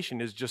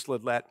tribulation is just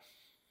let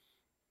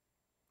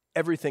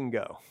everything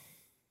go.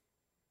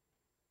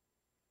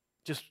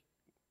 Just,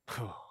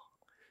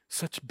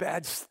 such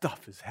bad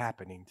stuff is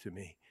happening to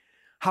me.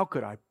 How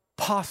could I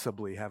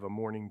possibly have a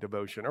morning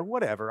devotion or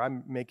whatever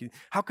I'm making?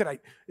 How could I?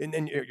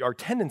 And our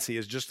tendency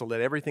is just to let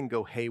everything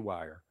go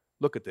haywire.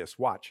 Look at this,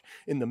 watch.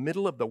 In the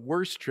middle of the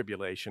worst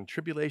tribulation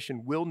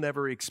we'll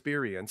never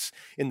experience.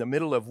 In the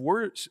middle of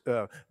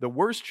the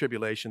worst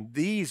tribulation,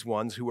 these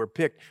ones who are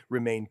picked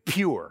remain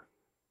pure.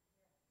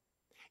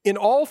 In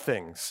all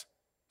things,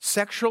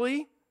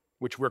 sexually,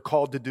 which we're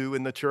called to do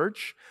in the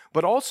church,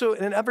 but also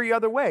in every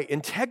other way,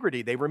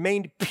 integrity, they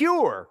remained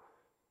pure.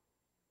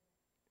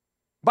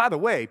 By the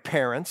way,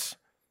 parents,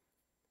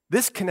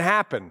 this can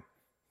happen.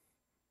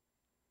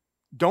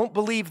 Don't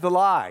believe the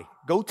lie.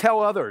 Go tell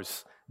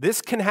others.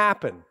 This can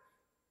happen.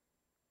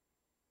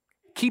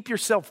 Keep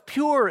yourself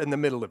pure in the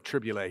middle of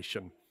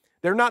tribulation.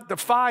 They're not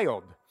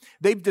defiled.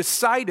 They've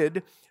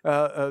decided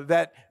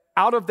that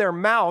out of their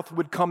mouth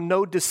would come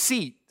no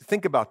deceit.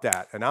 Think about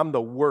that. And I'm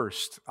the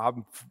worst.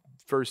 I'm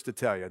first to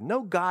tell you.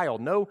 No guile,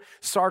 no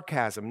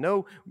sarcasm,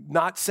 no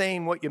not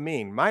saying what you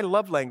mean. My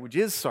love language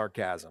is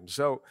sarcasm.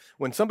 So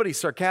when somebody's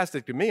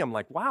sarcastic to me, I'm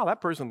like, wow, that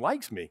person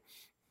likes me.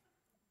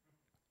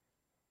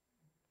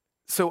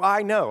 So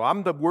I know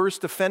I'm the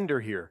worst offender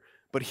here.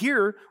 But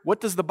here,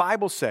 what does the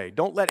Bible say?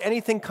 Don't let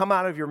anything come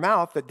out of your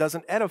mouth that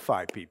doesn't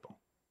edify people.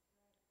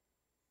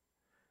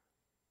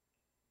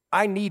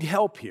 I need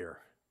help here.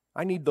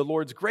 I need the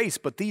Lord's grace,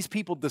 but these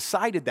people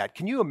decided that.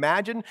 Can you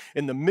imagine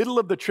in the middle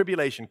of the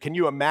tribulation, can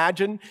you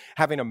imagine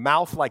having a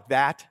mouth like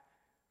that?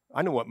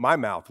 I know what my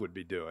mouth would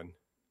be doing.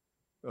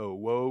 Oh,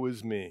 woe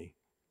is me.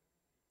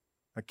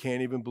 I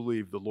can't even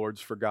believe the Lord's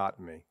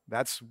forgotten me.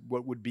 That's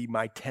what would be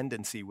my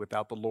tendency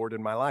without the Lord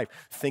in my life.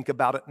 Think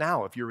about it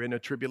now. If you're in a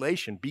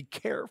tribulation, be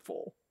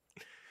careful.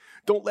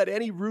 Don't let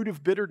any root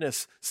of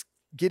bitterness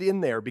get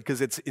in there because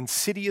it's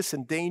insidious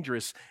and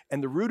dangerous.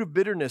 And the root of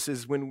bitterness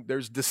is when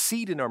there's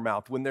deceit in our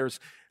mouth, when there's,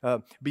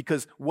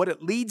 because what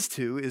it leads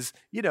to is,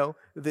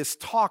 this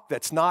talk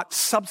that's not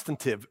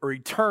substantive or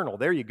eternal.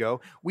 There you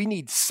go. We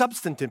need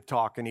substantive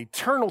talk and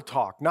eternal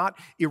talk, not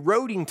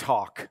eroding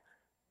talk.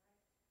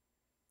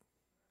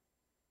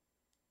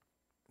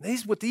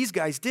 This is what these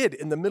guys did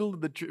in the middle of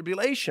the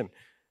tribulation.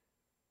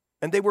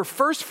 And they were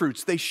first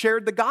fruits. They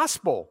shared the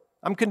gospel.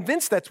 I'm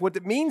convinced that's what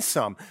it means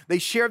some. They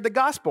shared the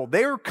gospel.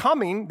 They're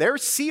coming, they're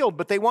sealed,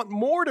 but they want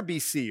more to be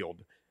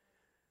sealed.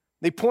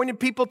 They pointed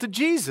people to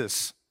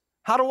Jesus.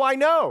 How do I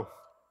know?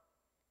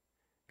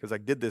 Because I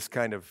did this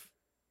kind of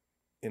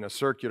in a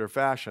circular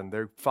fashion.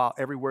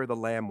 Everywhere the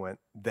Lamb went,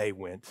 they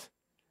went.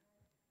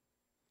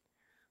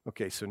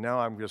 Okay, so now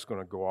I'm just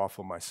going to go off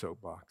on my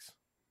soapbox.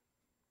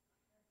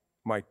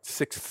 My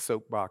sixth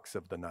soapbox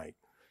of the night.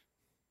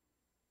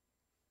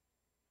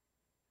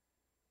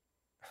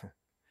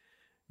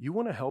 You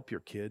want to help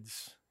your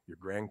kids, your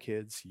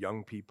grandkids,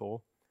 young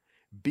people,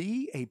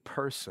 be a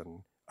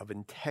person of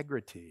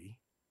integrity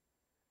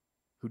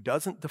who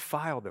doesn't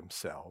defile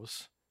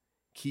themselves,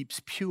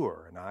 keeps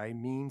pure, and I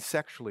mean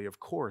sexually,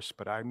 of course,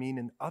 but I mean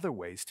in other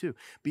ways too.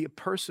 Be a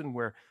person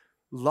where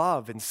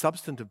love and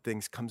substantive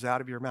things comes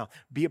out of your mouth.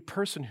 Be a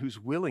person who's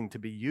willing to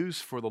be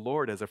used for the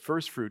Lord as a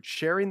first fruit,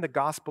 sharing the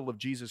gospel of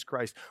Jesus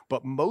Christ.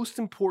 But most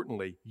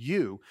importantly,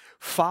 you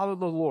follow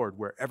the Lord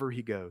wherever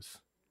he goes.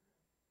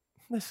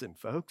 Listen,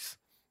 folks,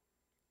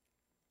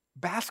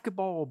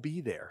 basketball will be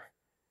there.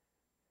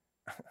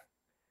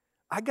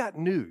 I got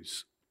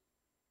news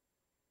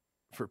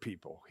for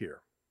people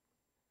here.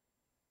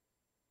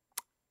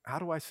 How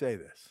do I say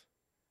this?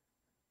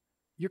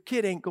 Your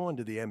kid ain't going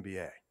to the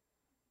NBA.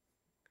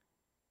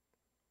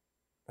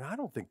 And I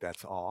don't think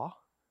that's awe.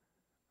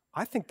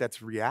 I think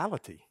that's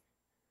reality.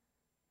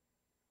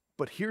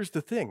 But here's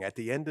the thing, at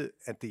the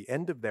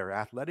end of their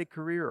athletic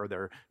career or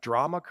their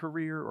drama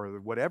career or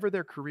whatever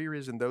their career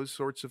is in those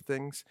sorts of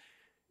things,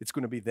 it's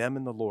going to be them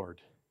and the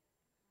Lord.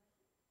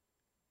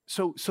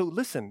 So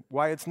listen,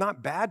 why it's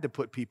not bad to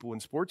put people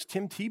in sports.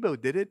 Tim Tebow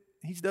did it.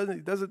 He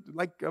does it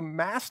like a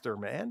master,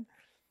 man.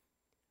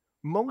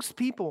 Most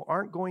people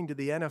aren't going to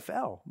the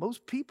NFL.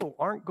 Most people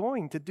aren't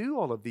going to do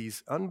all of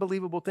these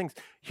unbelievable things.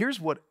 Here's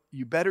what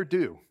you better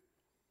do.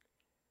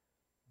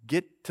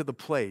 Get to the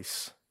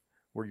place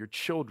where your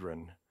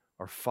children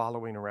are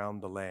following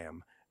around the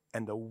Lamb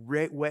And the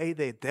way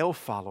they'll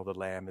follow the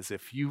Lamb is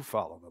if you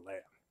follow the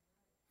Lamb.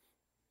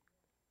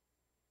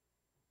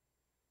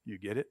 You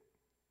get it?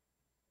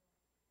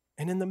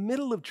 And in the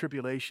middle of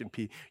tribulation,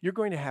 you're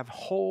going to have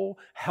whole,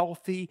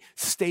 healthy,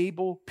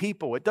 stable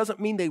people. It doesn't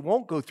mean they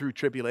won't go through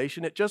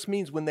tribulation. It just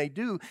means when they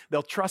do,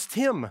 they'll trust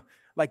Him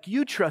like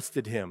you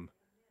trusted Him.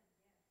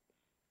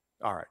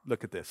 All right,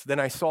 look at this. Then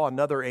I saw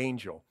another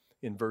angel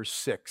in verse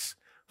 6,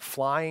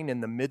 flying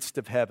in the midst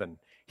of heaven.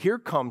 Here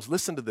comes,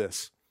 listen to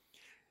this.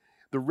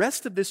 The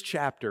rest of this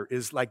chapter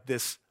is like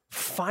this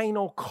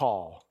final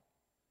call.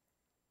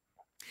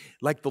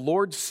 Like the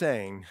Lord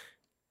saying,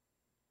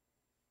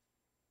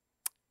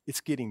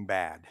 it's getting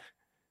bad.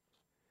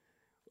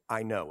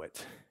 I know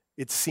it.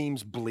 It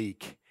seems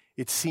bleak.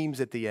 It seems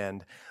at the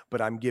end,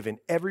 but I've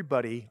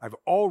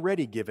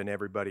already given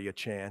everybody a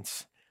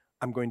chance.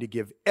 I'm going to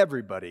give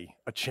everybody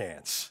a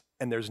chance,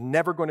 and there's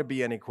never going to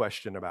be any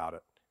question about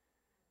it.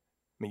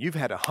 I mean, you've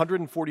had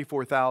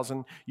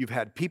 144,000, you've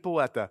had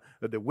people at the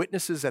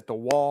witnesses at the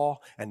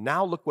wall, and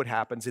now look what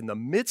happens. In the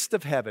midst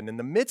of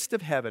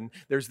heaven,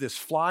 there's this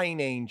flying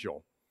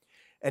angel,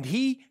 and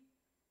he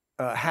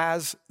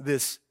has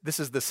this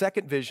is the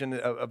second vision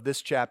of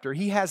this chapter.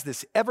 He has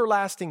this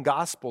everlasting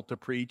gospel to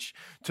preach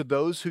to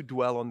those who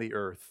dwell on the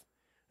earth.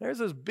 There's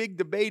this big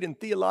debate in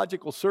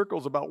theological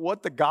circles about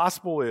what the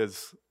gospel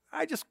is.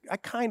 I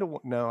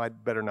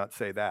better not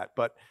say that,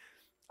 but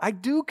I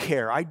do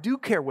care. I do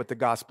care what the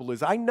gospel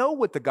is. I know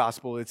what the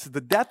gospel is. It's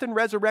the death and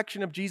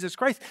resurrection of Jesus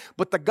Christ.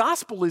 But the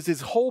gospel is His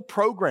whole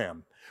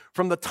program.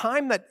 From the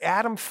time that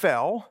Adam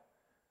fell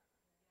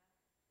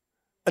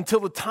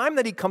until the time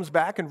that He comes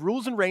back and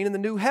rules and reigns in the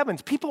new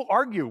heavens. People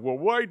argue, well,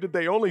 why did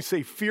they only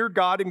say fear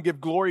God and give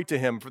glory to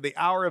Him, for the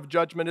hour of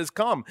judgment has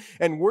come,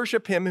 and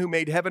worship Him who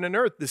made heaven and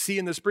earth, the sea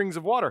and the springs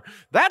of water?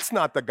 That's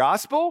not the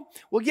gospel.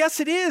 Well, yes,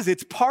 it is.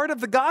 It's part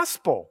of the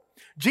gospel.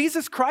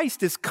 Jesus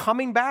Christ is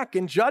coming back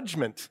in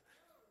judgment,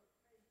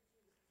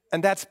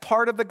 and that's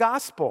part of the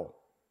gospel.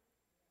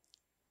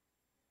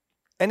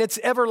 And it's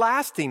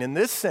everlasting in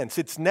this sense.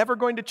 It's never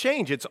going to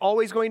change. It's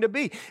always going to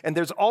be. And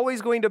there's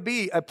always going to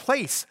be a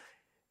place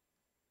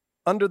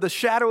under the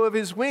shadow of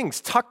His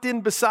wings, tucked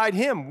in beside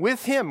Him,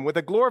 with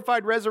a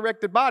glorified,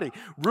 resurrected body,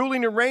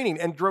 ruling and reigning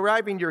and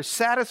deriving your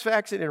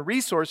satisfaction and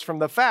resource from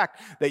the fact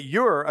that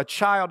you're a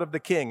child of the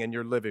King and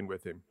you're living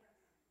with Him.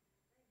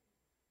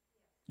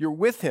 You're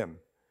with Him.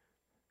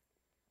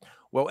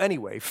 Well,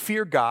 anyway,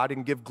 fear God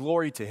and give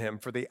glory to Him,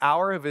 for the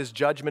hour of His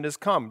judgment has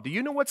come. Do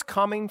you know what's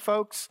coming,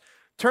 folks?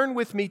 Turn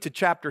with me to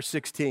chapter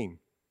 16.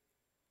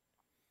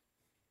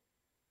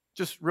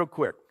 Just real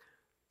quick.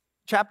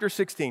 Chapter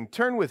 16,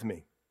 turn with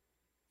me.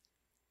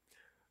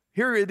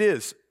 Here it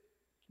is.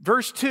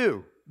 Verse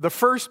 2, the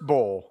first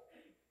bowl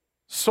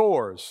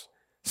soars.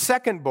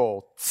 Second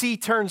bowl, sea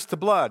turns to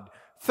blood.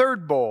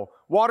 Third bowl,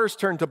 waters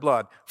turn to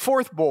blood.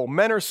 Fourth bowl,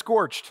 men are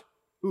scorched.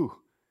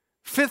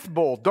 Fifth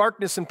bowl,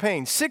 darkness and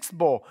pain. Sixth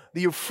bowl,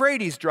 the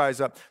Euphrates dries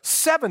up.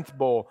 Seventh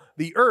bowl,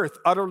 the earth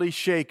utterly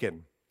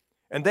shaken.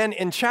 And then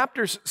in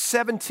chapters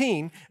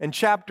 17 and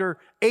chapter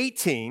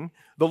 18,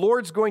 the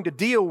Lord's going to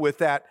deal with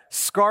that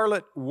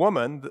scarlet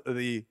woman,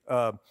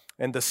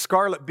 and the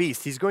scarlet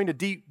beast. He's going to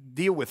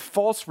deal with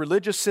false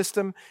religious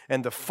system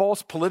and the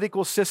false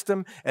political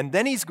system. And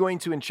then He's going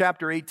to, in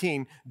chapter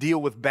 18,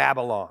 deal with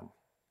Babylon.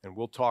 And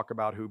we'll talk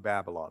about who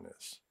Babylon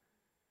is.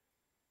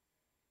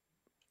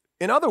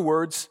 In other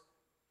words,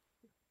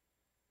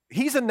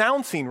 He's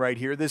announcing right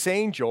here, this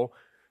angel,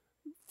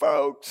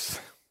 folks,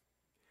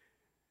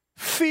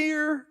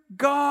 fear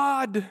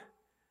God,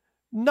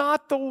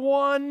 not the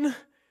one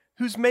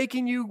who's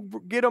making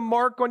you get a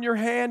mark on your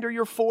hand or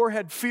your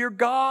forehead. Fear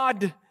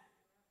God.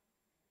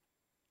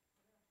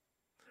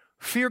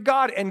 Fear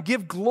God and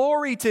give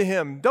glory to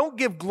Him. Don't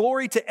give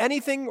glory to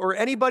anything or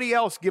anybody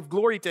else. Give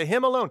glory to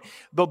Him alone.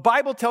 The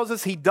Bible tells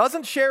us He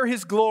doesn't share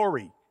His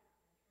glory.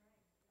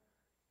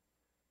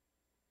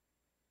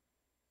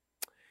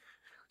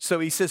 So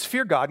He says,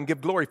 fear God and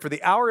give glory, for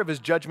the hour of His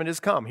judgment has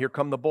come. Here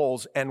come the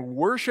bowls, and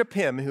worship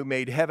Him who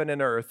made heaven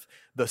and earth,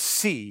 the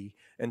sea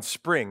and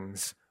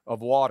springs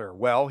of water.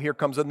 Well, here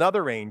comes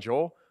another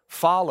angel,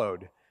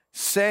 followed,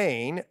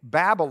 saying,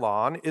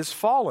 Babylon is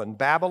fallen.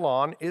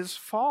 Babylon is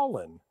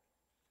fallen.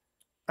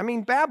 I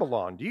mean,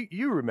 Babylon,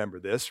 you remember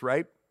this,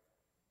 right?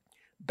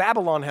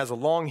 Babylon has a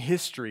long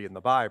history in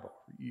the Bible.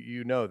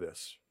 You know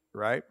this,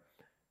 right?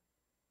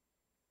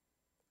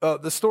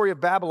 The story of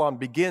Babylon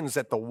begins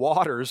at the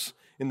waters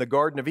in the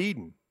Garden of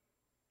Eden.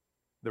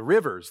 The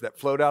rivers that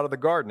flowed out of the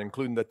garden,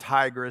 including the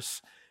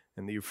Tigris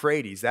and the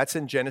Euphrates. That's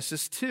in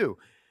Genesis 2.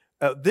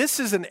 This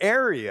is an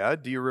area,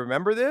 do you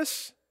remember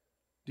this?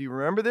 Do you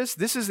remember this?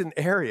 This is an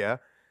area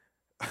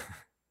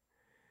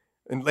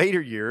in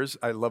later years,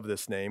 I love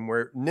this name,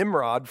 where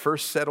Nimrod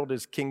first settled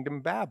his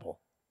kingdom Babel.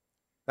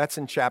 That's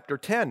in chapter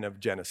 10 of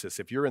Genesis.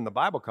 If you're in the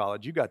Bible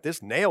college, you got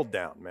this nailed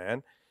down,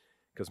 man,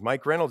 because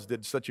Mike Reynolds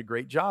did such a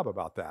great job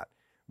about that.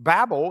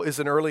 Babel is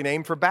an early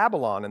name for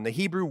Babylon, and the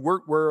Hebrew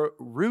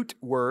root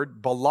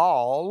word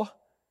balal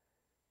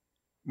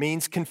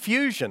means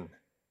confusion.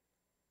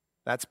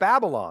 That's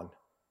Babylon.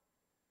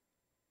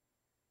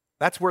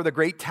 That's where the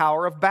great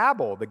Tower of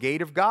Babel, the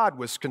gate of God,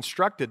 was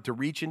constructed to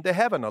reach into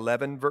heaven,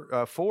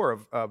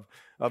 11:4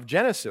 of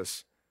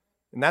Genesis.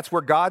 And that's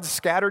where God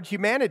scattered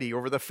humanity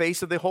over the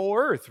face of the whole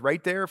earth,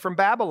 right there from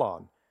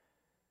Babylon.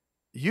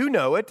 You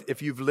know it,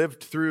 if you've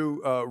lived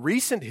through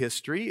recent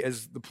history,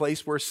 as the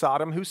place where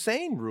Saddam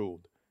Hussein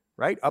ruled,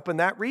 right? Up in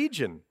that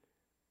region.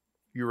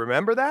 You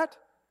remember that?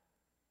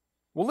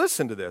 Well,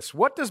 listen to this.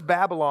 What does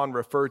Babylon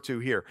refer to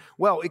here?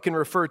 Well, it can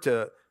refer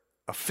to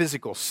a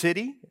physical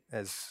city,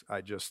 as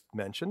I just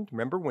mentioned.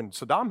 Remember when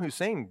Saddam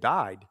Hussein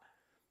died,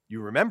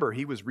 you remember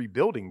he was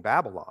rebuilding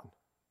Babylon,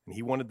 and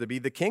he wanted to be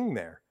the king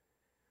there.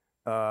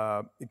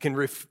 It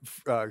can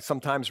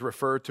sometimes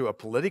refer to a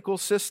political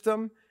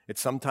system. It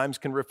sometimes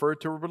can refer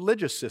to a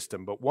religious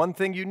system. But one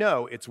thing you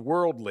know, it's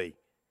worldly.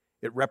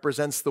 It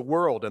represents the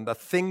world and the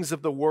things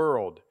of the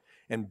world.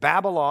 And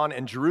Babylon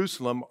and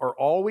Jerusalem are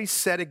always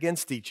set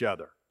against each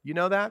other. You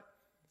know that?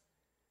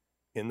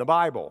 In the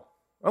Bible.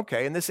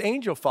 Okay, and this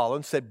angel followed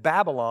and said,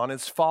 Babylon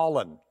is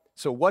fallen.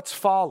 So what's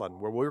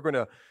fallen? Well, we're going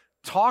to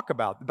talk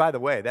about, by the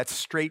way, that's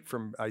straight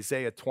from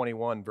Isaiah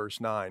 21,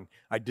 verse 9.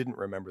 I didn't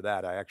remember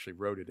that. I actually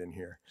wrote it in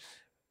here.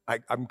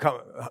 I'm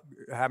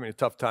having a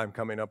tough time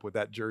coming up with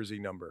that Jersey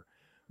number.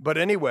 But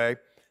anyway,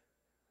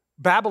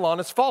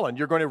 Babylon is fallen.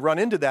 You're going to run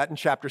into that in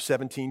chapter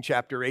 17,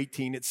 chapter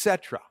 18,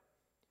 etc.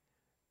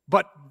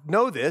 But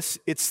know this,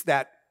 it's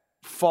that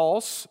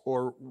false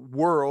or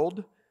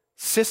world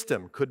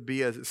system. Could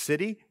be a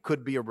city,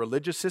 could be a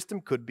religious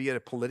system, could be a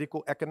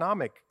political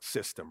economic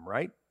system,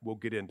 right? We'll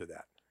get into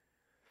that.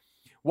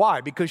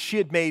 Why? Because she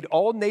had made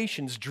all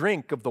nations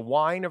drink of the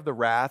wine of the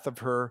wrath of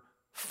her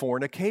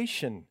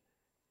fornication.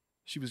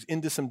 She was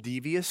into some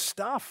devious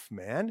stuff,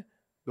 man.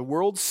 The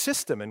world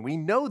system, and we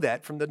know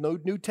that from the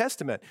New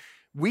Testament.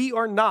 We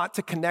are not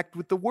to connect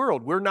with the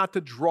world. We're not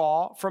to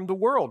draw from the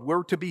world.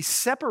 We're to be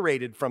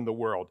separated from the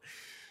world.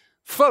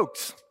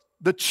 Folks,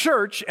 the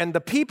church and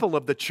the people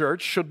of the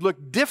church should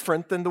look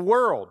different than the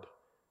world.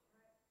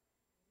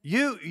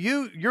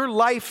 Your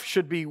life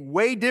should be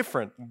way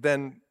different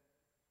than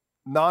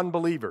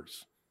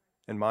non-believers,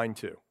 and mine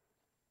too.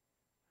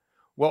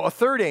 Well, a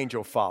third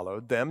angel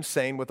followed them,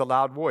 saying with a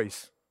loud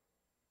voice,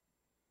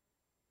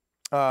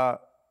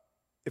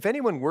 if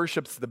anyone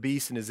worships the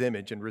beast in his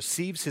image and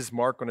receives his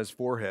mark on his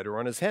forehead or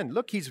on his hand,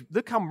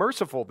 look how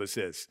merciful this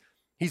is.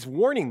 He's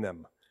warning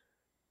them.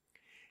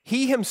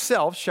 He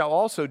himself shall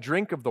also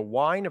drink of the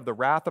wine of the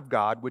wrath of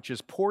God, which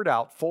is poured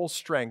out full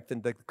strength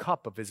in the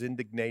cup of his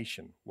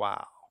indignation.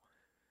 Wow.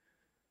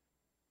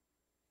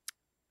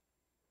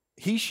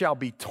 He shall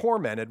be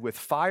tormented with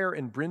fire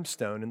and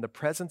brimstone in the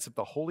presence of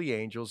the holy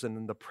angels and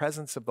in the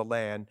presence of the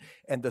Lamb,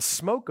 and the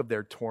smoke of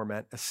their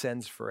torment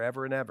ascends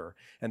forever and ever,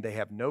 and they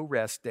have no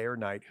rest day or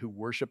night who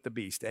worship the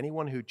beast.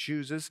 Anyone who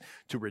chooses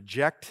to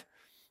reject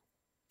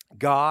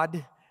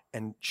God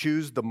and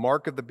choose the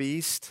mark of the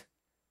beast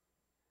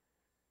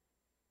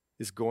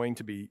is going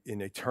to be in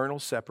eternal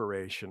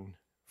separation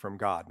from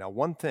God. Now,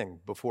 one thing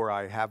before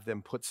I have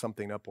them put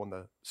something up on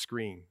the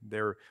screen,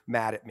 they're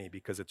mad at me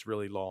because it's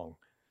really long.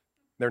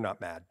 They're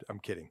not mad. I'm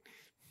kidding.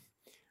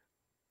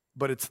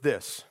 But it's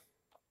this.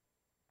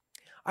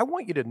 I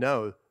want you to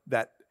know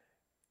that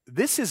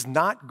this is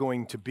not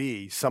going to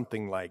be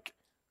something like,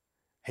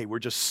 hey, we're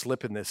just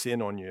slipping this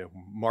in on you,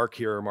 mark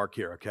here or mark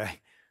here,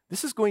 okay?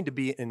 This is going to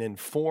be an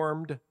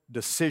informed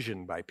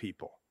decision by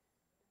people.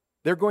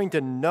 They're going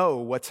to know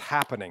what's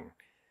happening,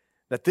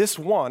 that this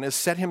one has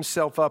set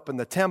himself up in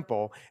the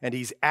temple, and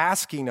he's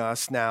asking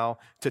us now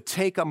to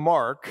take a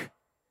mark.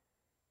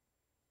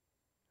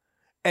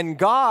 And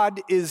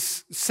God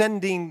is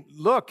sending,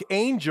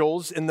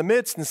 angels in the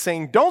midst and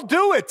saying, don't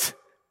do it.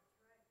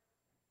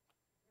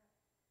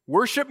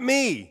 Worship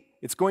me.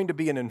 It's going to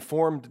be an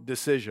informed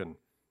decision.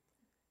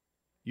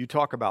 You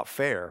talk about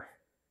fair.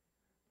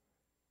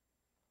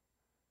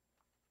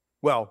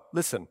 Well,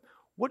 listen,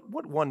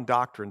 what one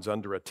doctrine's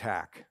under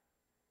attack?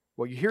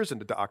 Well, here's a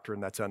doctrine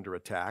that's under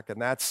attack,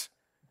 and that's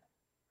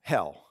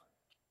hell.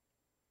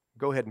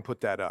 Go ahead and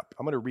put that up.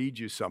 I'm going to read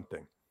you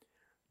something.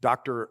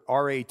 Dr.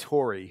 R.A.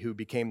 Torrey, who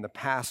became the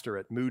pastor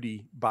at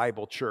Moody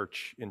Bible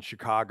Church in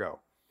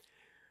Chicago,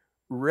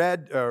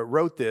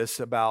 wrote this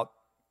about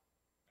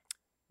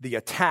the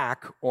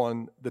attack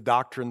on the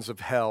doctrines of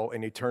hell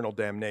and eternal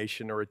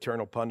damnation or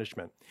eternal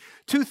punishment.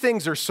 Two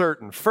things are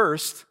certain.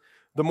 First,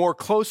 the more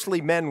closely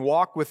men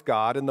walk with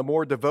God and the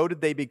more devoted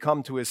they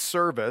become to his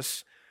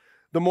service,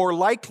 the more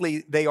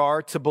likely they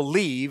are to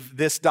believe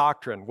this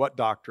doctrine. What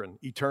doctrine?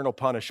 Eternal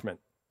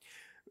punishment.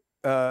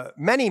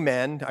 Many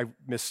men,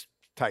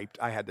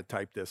 I had to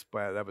type this,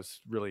 but that was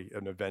really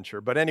an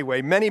adventure. But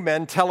anyway, many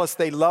men tell us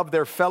they love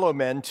their fellow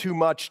men too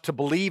much to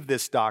believe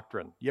this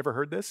doctrine. You ever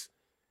heard this?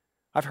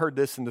 I've heard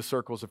this in the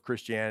circles of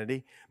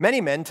Christianity.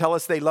 Many men tell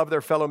us they love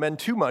their fellow men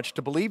too much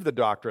to believe the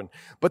doctrine.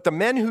 But the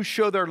men who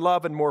show their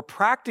love in more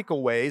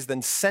practical ways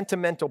than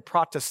sentimental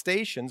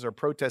protestations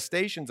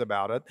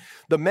about it,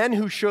 the men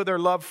who show their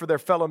love for their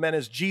fellow men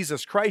as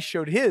Jesus Christ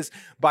showed his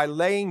by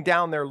laying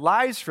down their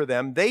lives for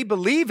them, they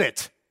believe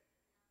it,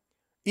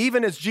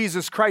 even as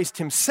Jesus Christ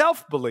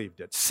himself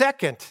believed it.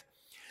 Second,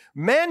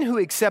 Men who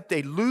accept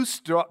a loose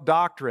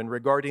doctrine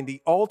regarding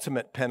the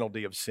ultimate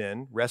penalty of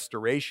sin,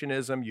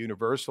 restorationism,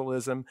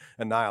 universalism,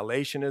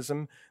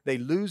 annihilationism, they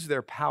lose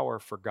their power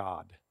for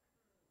God.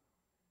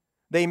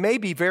 They may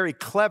be very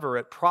clever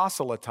at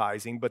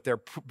proselytizing, but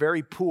they're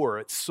very poor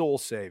at soul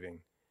saving.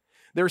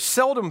 They're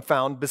seldom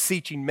found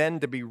beseeching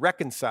men to be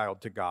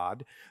reconciled to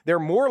God. They're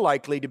more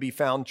likely to be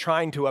found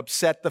trying to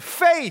upset the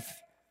faith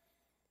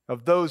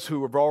of those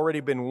who have already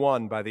been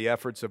won by the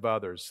efforts of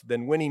others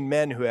than winning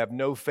men who have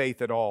no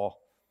faith at all.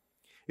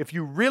 If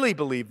you really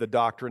believe the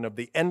doctrine of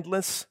the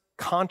endless,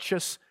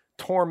 conscious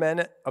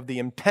torment of the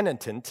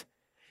impenitent,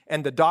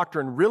 and the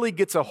doctrine really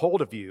gets a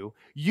hold of you,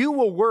 you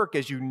will work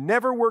as you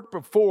never worked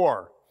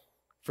before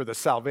for the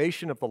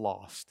salvation of the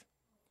lost.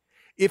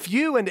 If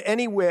you in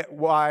any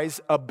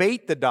wise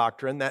abate the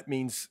doctrine, that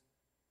means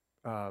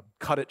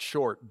cut it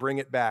short, bring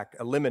it back,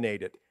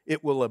 eliminate it.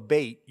 It will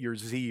abate your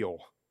zeal.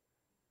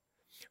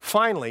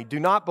 Finally, do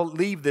not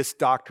believe this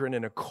doctrine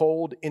in a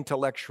cold,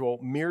 intellectual,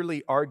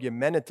 merely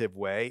argumentative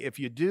way. If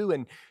you do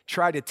and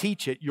try to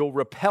teach it, you'll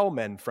repel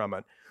men from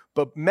it.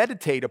 But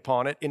meditate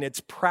upon it in its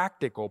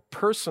practical,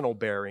 personal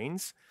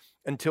bearings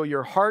until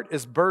your heart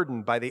is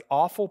burdened by the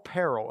awful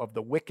peril of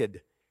the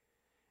wicked,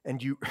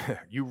 and you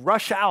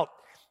rush out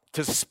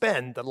to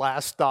spend the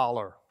last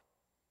dollar,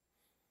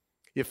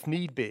 if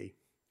need be,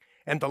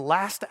 and the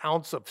last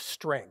ounce of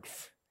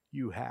strength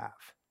you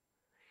have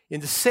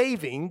in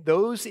saving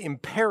those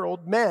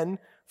imperiled men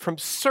from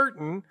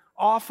certain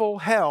awful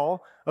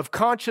hell of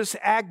conscious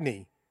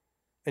agony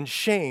and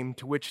shame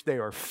to which they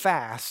are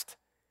fast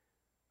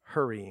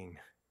hurrying.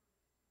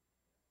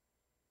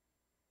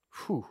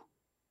 Whew.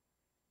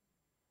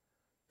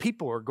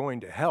 People are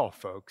going to hell,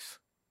 folks.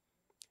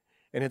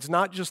 And it's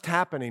not just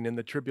happening in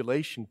the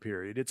tribulation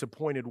period. It's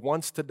appointed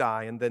once to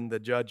die and then the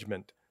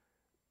judgment.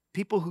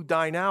 People who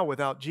die now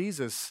without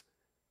Jesus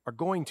are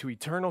going to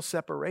eternal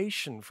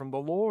separation from the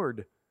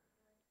Lord.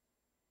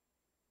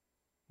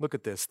 Look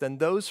at this. Then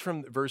those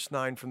from, verse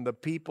 9, from the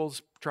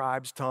peoples,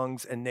 tribes,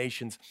 tongues, and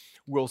nations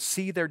will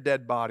see their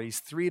dead bodies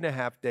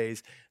 3.5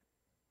 days.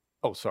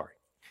 Oh, sorry.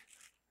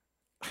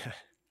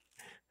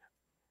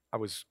 I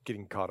was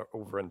getting caught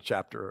over in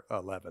chapter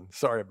 11.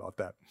 Sorry about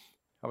that.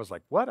 I was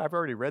like, what? I've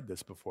already read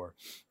this before.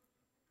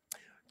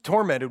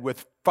 Tormented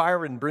with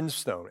fire and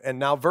brimstone. And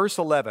now verse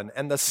 11,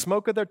 and the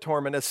smoke of their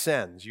torment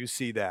ascends. You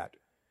see that.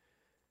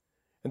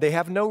 And they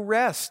have no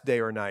rest day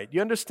or night.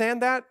 You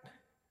understand that?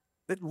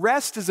 That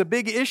rest is a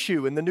big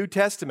issue in the New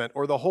Testament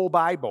or the whole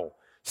Bible.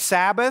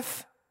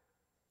 Sabbath.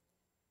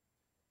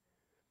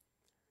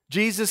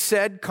 Jesus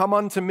said, come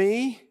unto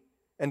me,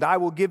 and I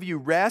will give you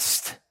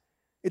rest.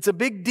 It's a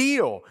big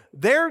deal.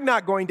 They're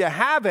not going to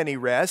have any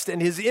rest,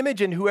 and his image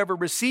in whoever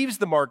receives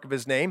the mark of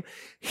his name.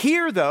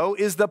 Here, though,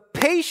 is the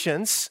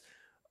patience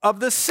of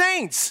the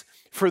saints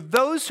for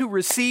those who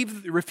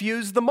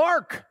refuse the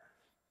mark.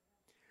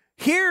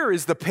 Here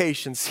is the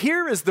patience.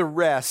 Here is the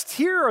rest.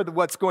 Here are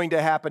what's going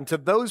to happen to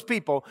those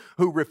people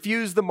who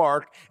refuse the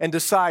mark and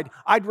decide,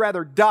 I'd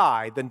rather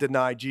die than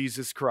deny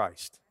Jesus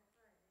Christ.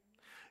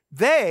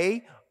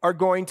 They are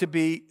going to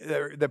be,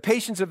 the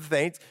patience of the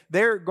saints,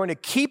 they're going to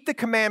keep the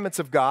commandments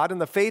of God and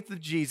the faith of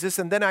Jesus.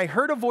 And then I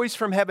heard a voice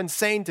from heaven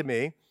saying to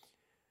me,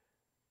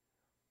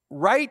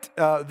 write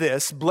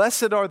this,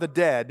 blessed are the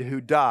dead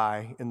who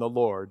die in the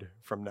Lord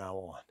from now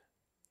on.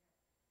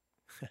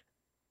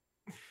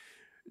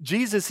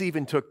 Jesus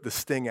even took the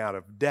sting out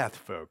of death,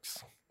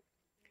 folks.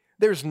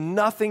 There's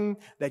nothing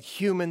that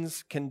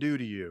humans can do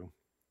to you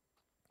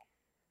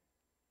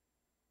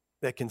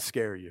that can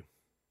scare you.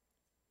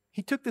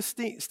 He took the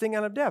sting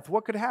out of death.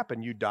 What could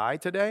happen? You die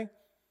today,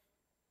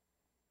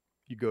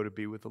 you go to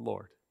be with the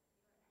Lord.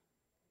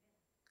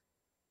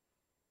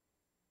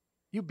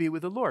 You be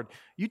with the Lord.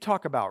 You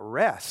talk about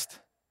rest.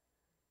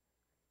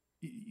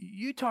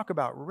 You talk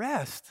about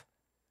rest.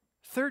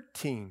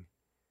 13.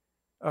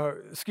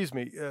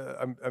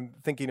 I'm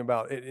thinking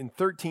about it. In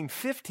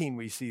 13:15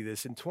 we see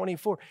this. In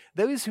 24,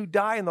 those who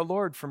die in the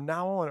Lord from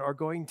now on are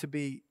going to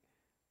be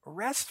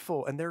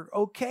restful, and they're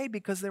okay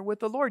because they're with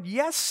the Lord.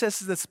 Yes, says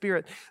the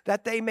Spirit,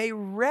 that they may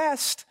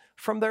rest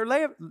from their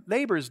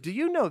labors. Do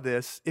you know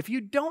this? If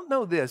you don't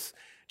know this,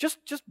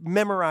 just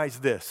memorize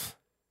this.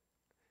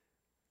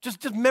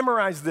 Just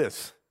memorize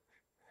this.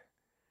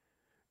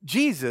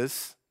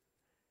 Jesus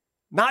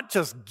not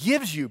just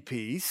gives you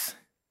peace.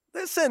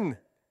 Listen,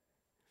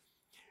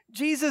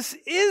 Jesus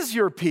is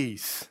your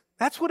peace.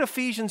 That's what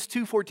Ephesians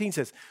 2:14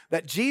 says,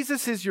 that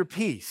Jesus is your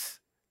peace.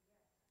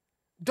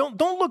 Don't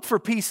look for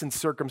peace in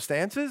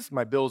circumstances.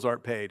 My bills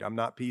aren't paid. I'm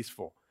not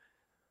peaceful.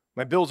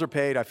 My bills are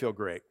paid. I feel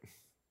great.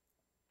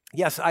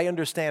 Yes, I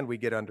understand we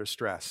get under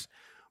stress,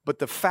 but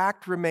the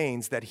fact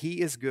remains that he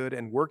is good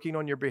and working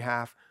on your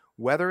behalf,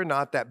 whether or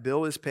not that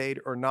bill is paid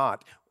or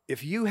not.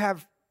 If you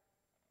have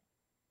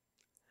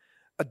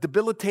a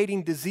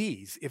debilitating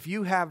disease, if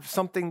you have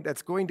something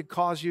that's going to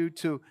cause you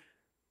to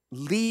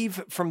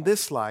leave from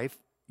this life,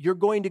 you're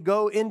going to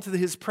go into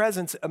his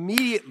presence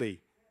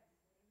immediately.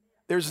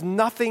 There's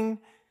nothing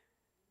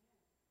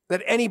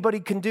that anybody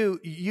can do.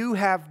 You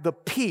have the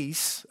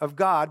peace of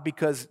God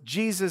because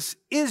Jesus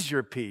is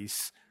your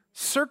peace.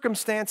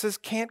 Circumstances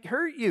can't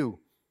hurt you.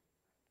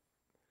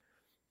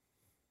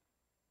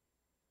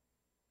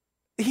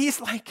 He's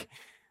like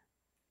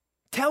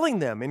telling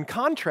them in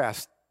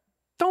contrast,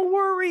 don't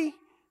worry.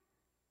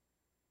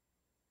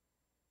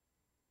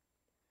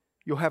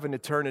 You'll have an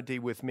eternity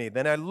with me.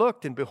 Then I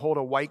looked, and behold,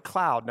 a white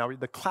cloud. Now,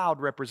 the cloud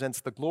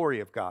represents the glory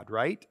of God,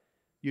 right?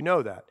 You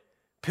know that.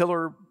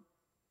 Pillar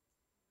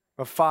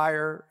of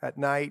fire at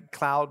night,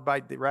 cloud by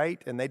the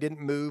right? And they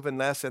didn't move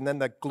unless, and then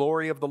the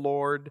glory of the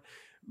Lord,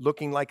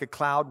 looking like a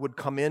cloud, would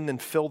come in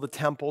and fill the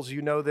temples.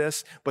 You know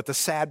this. But the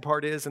sad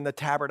part is, in the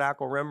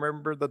tabernacle,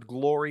 remember, the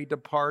glory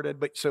departed.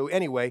 But so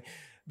anyway,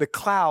 the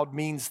cloud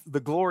means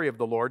the glory of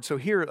the Lord. So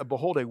here,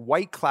 behold, a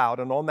white cloud,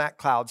 and on that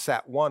cloud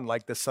sat one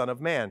like the Son of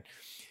Man.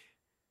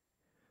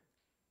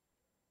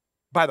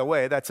 By the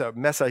way, that's a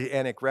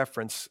messianic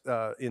reference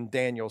in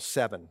Daniel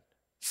 7.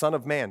 Son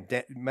of Man,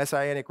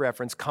 messianic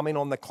reference, coming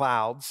on the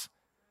clouds.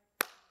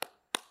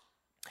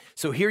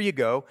 So here you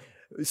go,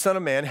 Son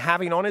of Man,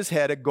 having on his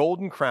head a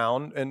golden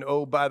crown. And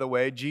oh, by the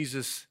way,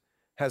 Jesus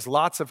has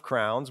lots of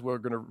crowns. We're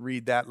going to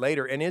read that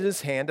later. And in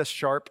his hand a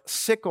sharp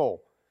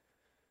sickle.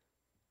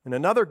 And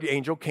another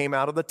angel came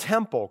out of the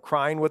temple,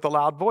 crying with a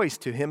loud voice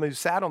to him who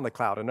sat on the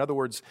cloud. In other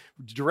words,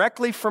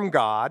 directly from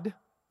God,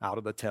 out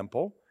of the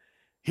temple.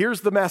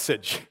 Here's the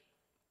message.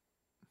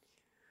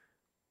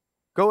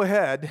 Go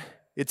ahead,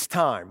 it's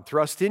time.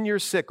 Thrust in your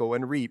sickle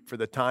and reap, for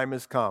the time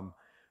has come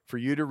for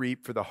you to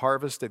reap, for the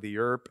harvest of the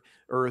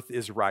earth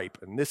is ripe.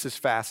 And this is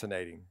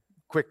fascinating.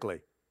 Quickly.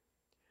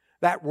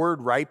 That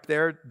word ripe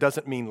there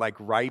doesn't mean like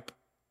ripe,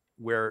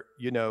 where,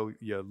 you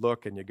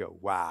look and you go,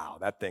 wow,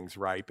 that thing's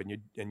ripe,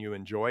 and you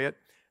enjoy it.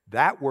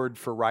 That word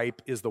for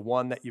ripe is the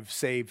one that you've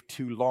saved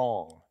too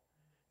long,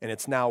 and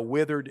it's now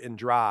withered and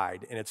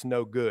dried, and it's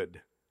no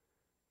good.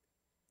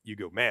 You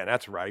go, man,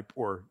 that's ripe.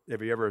 Or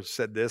have you ever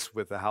said this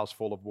with a house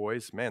full of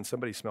boys? Man,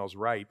 somebody smells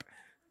ripe.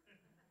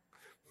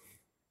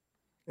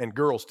 And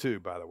girls too,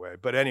 by the way.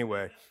 But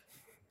anyway,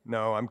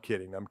 no, I'm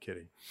kidding.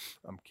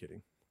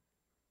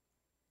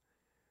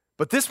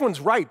 But this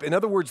one's ripe. In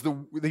other words,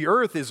 the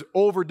earth is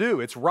overdue.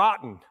 It's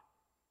rotten.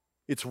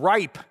 It's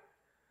ripe.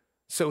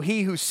 So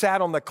he who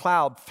sat on the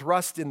cloud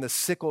thrust in the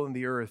sickle in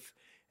the earth,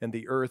 and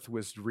the earth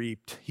was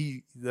reaped.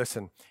 He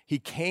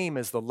came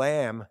as the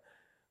lamb,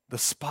 the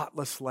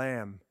spotless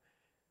lamb,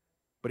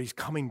 but he's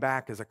coming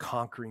back as a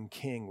conquering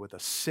king with a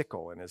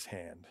sickle in his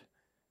hand.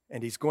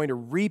 And he's going to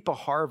reap a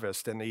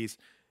harvest, and he's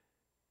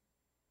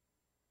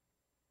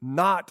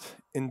not,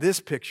 in this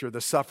picture, the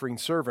suffering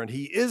servant.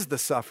 He is the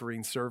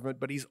suffering servant,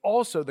 but he's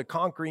also the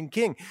conquering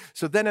king.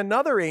 So then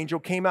another angel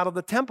came out of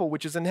the temple,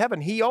 which is in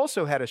heaven. He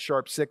also had a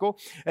sharp sickle,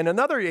 and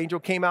another angel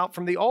came out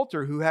from the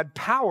altar who had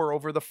power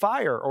over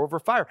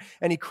fire.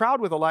 And he cried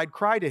with a loud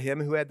cry to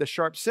him who had the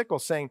sharp sickle,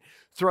 saying,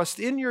 thrust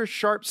in your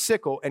sharp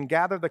sickle and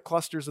gather the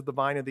clusters of the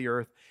vine of the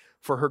earth,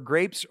 for her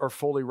grapes are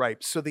fully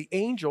ripe. So the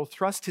angel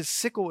thrust his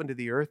sickle into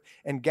the earth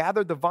and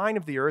gathered the vine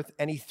of the earth,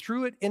 and he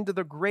threw it into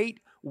the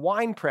great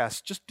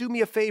winepress. Just do me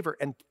a favor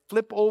and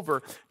flip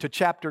over to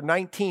chapter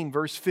 19,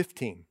 verse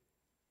 15.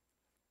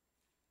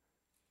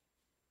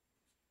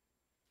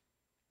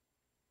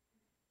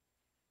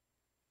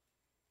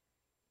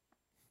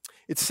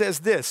 It says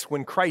this,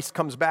 when Christ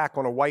comes back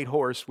on a white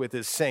horse with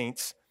his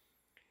saints,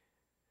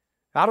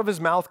 out of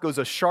his mouth goes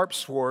a sharp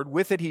sword.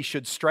 With it he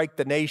should strike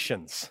the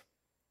nations.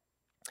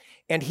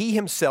 And he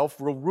himself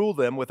will rule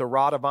them with a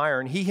rod of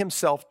iron. He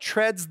himself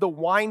treads the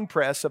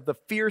winepress of the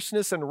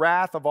fierceness and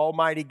wrath of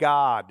Almighty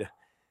God.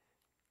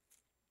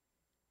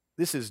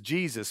 This is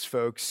Jesus,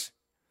 folks.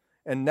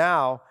 And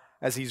now,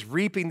 as he's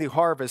reaping the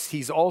harvest,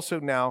 he's also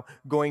now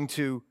going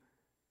to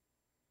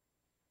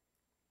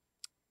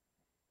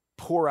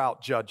pour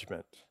out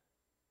judgment,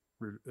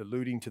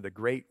 alluding to the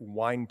great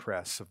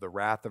winepress of the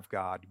wrath of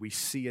God. We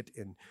see it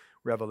in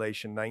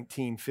Revelation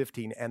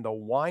 19:15, and the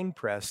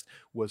winepress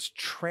was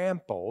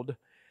trampled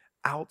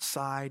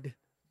outside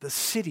the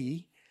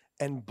city,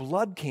 and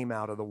blood came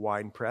out of the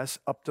winepress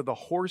up to the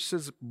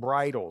horses'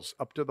 bridles,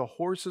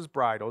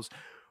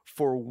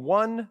 for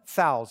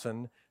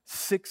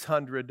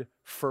 1,600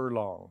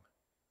 furlong.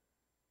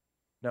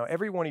 Now,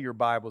 every one of your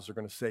Bibles are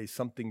going to say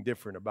something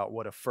different about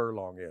what a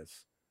furlong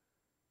is.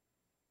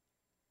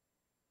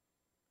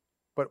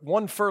 But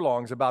 1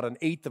 furlong is about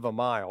 1/8 of a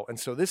mile, and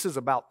so this is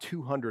about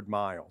 200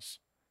 miles.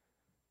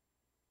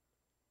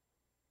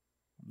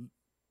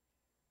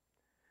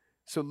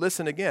 So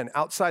listen again,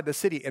 outside the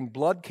city, and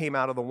blood came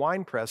out of the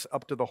winepress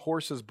up to the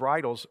horses'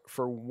 bridles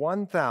for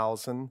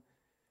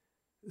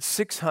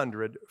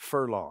 1,600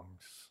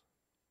 furlongs.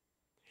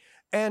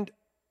 And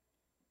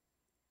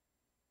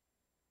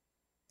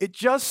it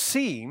just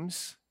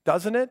seems,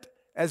 doesn't it,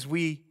 as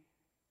we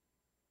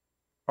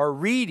are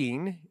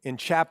reading in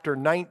chapter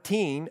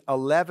 19,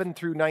 11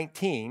 through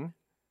 19.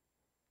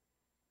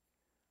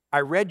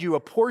 I read you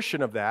a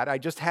portion of that. I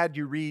just had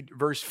you read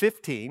verse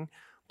 15.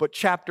 But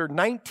chapter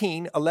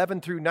 19, 11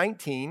 through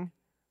 19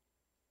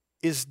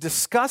 is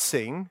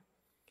discussing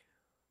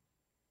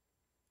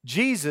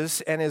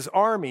Jesus and his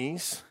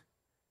armies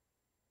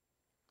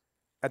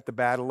at the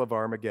Battle of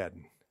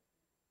Armageddon.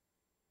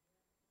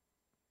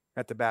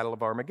 At the Battle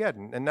of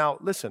Armageddon. And now,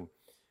 listen,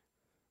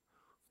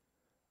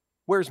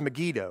 where's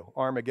Megiddo,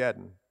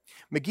 Armageddon?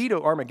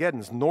 Megiddo,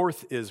 Armageddon's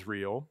North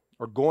Israel,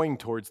 or going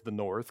towards the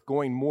north,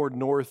 going more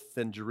north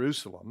than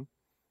Jerusalem.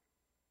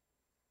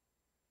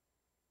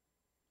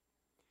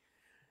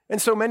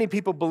 And so many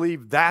people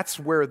believe that's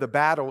where the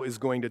battle is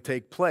going to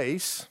take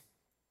place.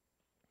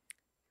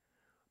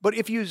 But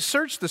if you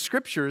search the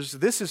scriptures,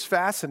 this is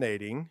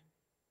fascinating.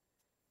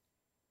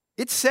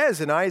 It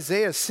says in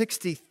Isaiah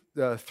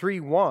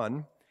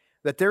 63:1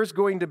 that there's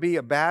going to be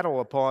a battle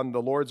upon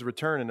the Lord's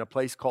return in a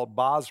place called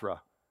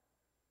Bozrah.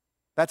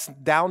 That's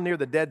down near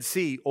the Dead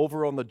Sea,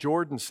 over on the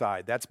Jordan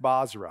side. That's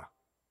Bozrah.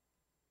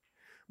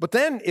 But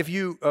then if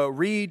you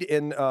read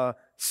in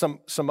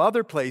some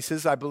other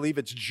places, I believe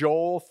it's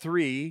Joel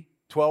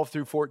 3:12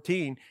 through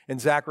 14,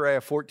 and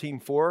Zechariah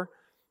 14:4,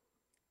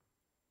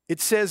 it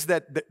says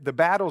that the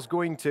battle's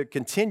going to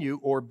continue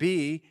or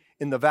be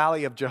in the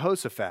valley of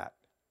Jehoshaphat.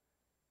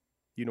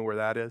 You know where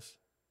that is?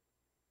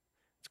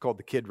 It's called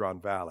the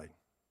Kidron Valley.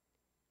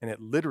 And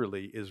it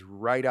literally is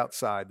right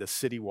outside the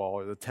city wall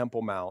or the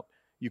Temple Mount.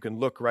 You can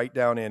look right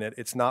down in it.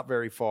 It's not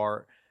very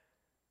far.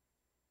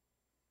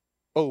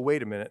 Oh,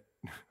 wait a minute.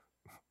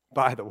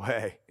 By the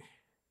way,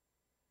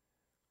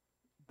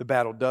 the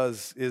battle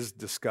is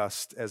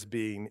discussed as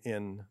being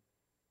in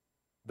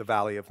the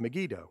valley of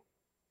Megiddo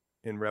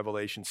in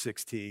Revelation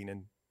 16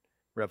 and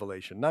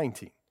Revelation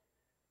 19.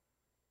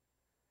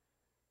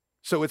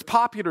 So it's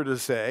popular to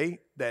say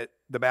that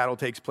the battle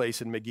takes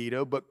place in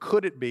Megiddo, but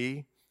could it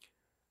be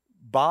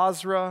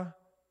Bozrah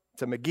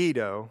to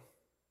Megiddo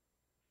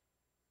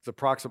is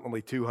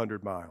approximately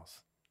 200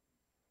 miles?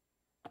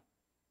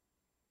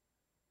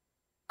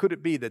 Could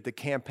it be that the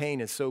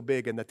campaign is so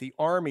big and that the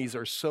armies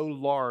are so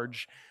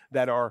large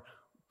that are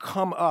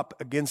come up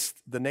against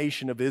the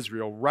nation of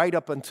Israel right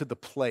up unto the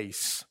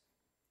place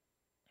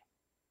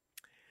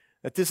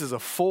that this is a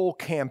full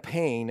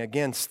campaign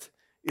against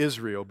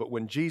Israel, but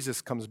when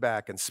Jesus comes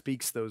back and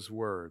speaks those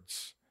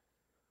words,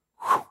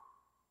 whew,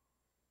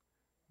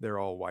 they're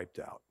all wiped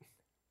out.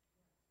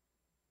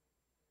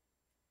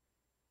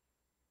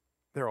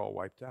 They're all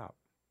wiped out.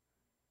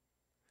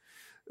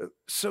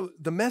 So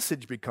the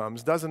message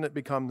becomes, doesn't it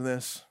become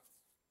this?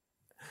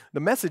 The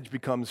message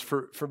becomes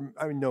for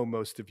I know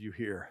most of you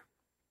here,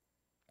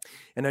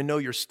 and I know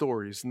your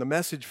stories, and the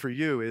message for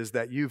you is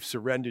that you've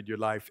surrendered your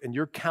life and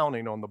you're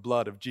counting on the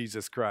blood of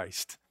Jesus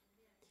Christ,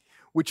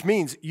 which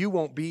means you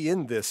won't be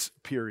in this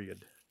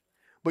period.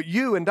 But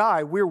you and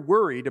I, we're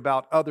worried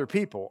about other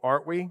people,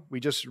 aren't we? We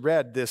just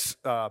read this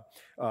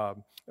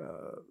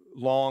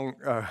long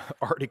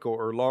article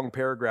or long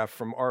paragraph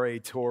from R.A.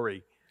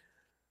 Torrey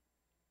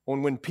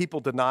on when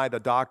people deny the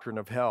doctrine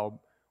of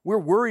hell. We're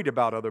worried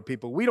about other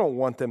people. We don't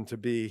want them to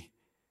be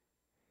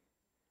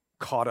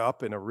caught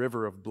up in a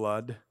river of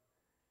blood.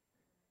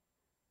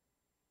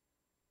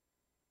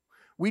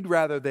 We'd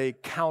rather they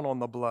count on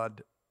the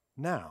blood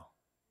now.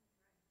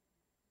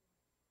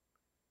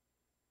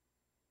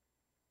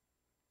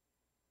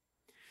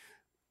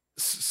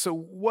 So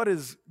what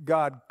is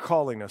God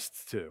calling us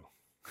to?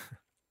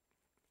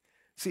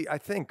 See, I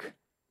think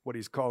what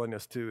he's calling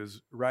us to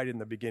is right in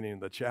the beginning of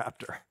the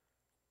chapter.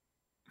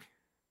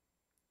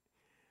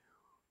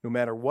 No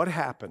matter what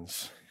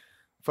happens,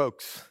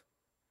 folks,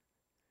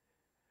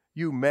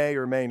 you may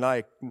or may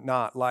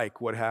not like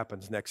what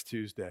happens next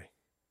Tuesday.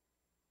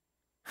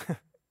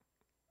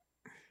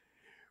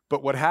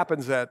 But what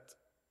happens at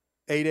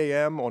 8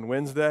 a.m. on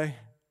Wednesday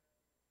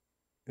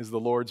is the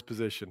Lord's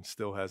position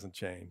still hasn't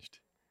changed.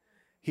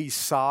 He's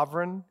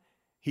sovereign.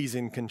 He's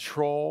in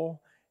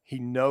control. He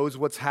knows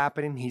what's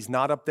happening. He's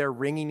not up there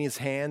wringing his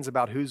hands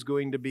about who's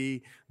going to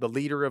be the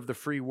leader of the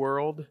free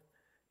world,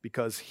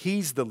 because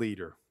he's the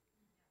leader.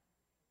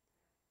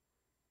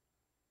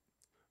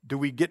 Do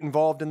we get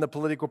involved in the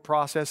political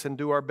process and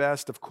do our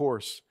best? Of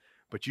course.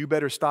 But you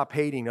better stop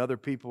hating other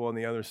people on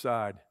the other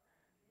side.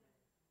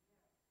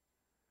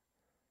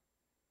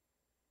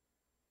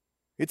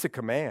 It's a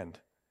command.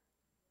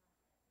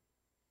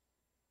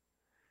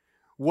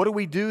 What do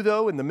we do,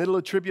 though, in the middle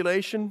of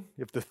tribulation?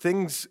 If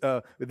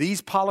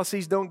these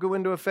policies don't go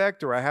into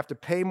effect, or I have to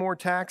pay more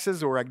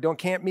taxes, or I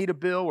can't meet a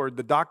bill, or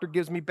the doctor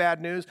gives me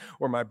bad news,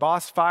 or my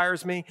boss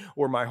fires me,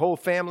 or my whole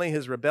family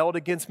has rebelled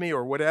against me,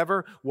 or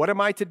whatever, what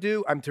am I to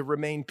do? I'm to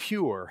remain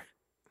pure.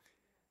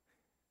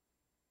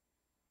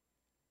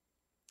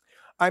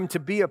 I'm to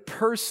be a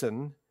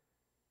person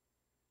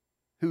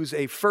who's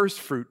a first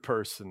fruit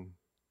person.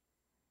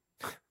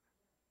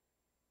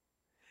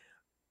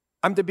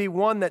 I'm to be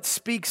one that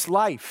speaks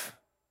life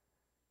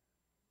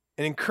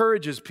and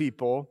encourages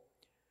people.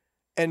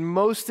 And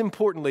most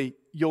importantly,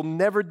 you'll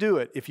never do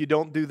it if you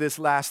don't do this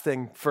last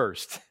thing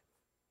first.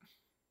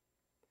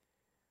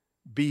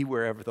 Be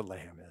wherever the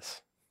Lamb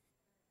is.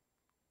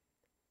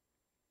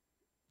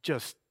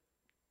 Just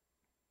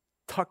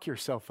tuck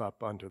yourself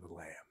up under the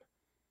Lamb.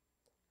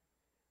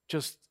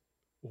 Just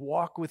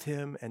walk with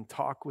him and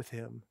talk with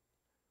him.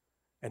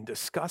 and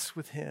discuss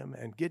with him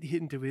and get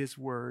into his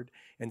word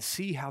and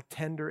see how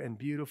tender and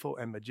beautiful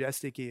and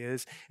majestic he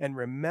is, and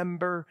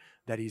remember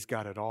that he's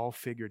got it all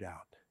figured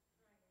out.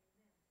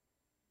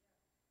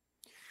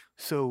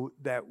 So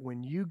that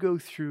when you go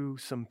through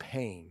some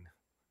pain,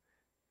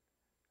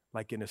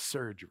 like in a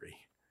surgery,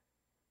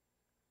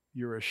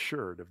 you're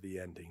assured of the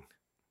ending.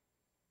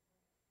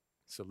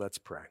 So let's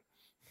pray.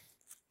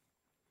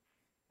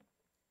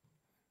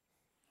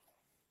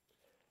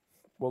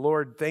 Well,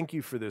 Lord, thank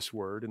you for this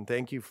word, and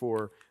thank you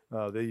for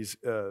this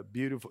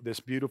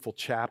beautiful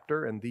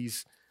chapter and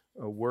these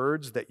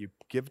words that you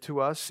give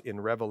to us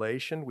in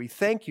Revelation. We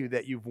thank you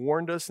that you've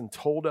warned us and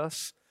told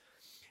us.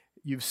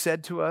 You've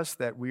said to us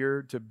that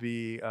we're to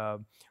be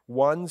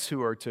ones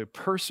who are to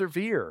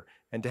persevere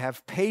and to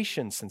have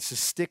patience and to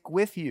stick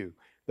with you,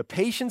 the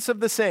patience of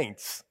the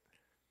saints.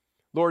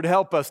 Lord,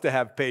 help us to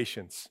have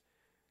patience.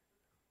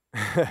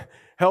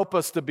 Help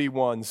us to be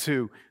ones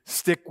who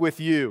stick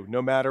with you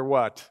no matter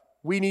what.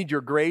 We need your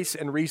grace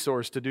and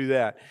resource to do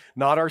that,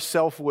 not our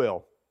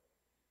self-will.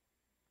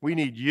 We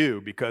need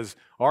you, because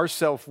our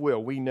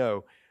self-will, we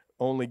know,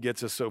 only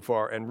gets us so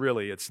far, and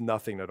really it's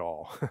nothing at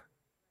all.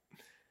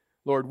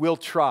 Lord, we'll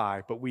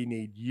try, but we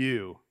need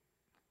you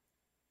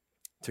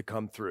to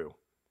come through.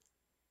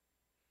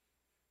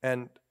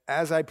 And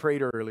as I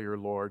prayed earlier,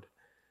 Lord,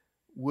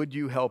 would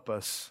you help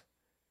us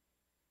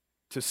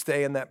to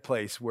stay in that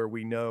place where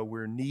we know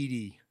we're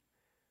needy,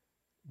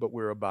 but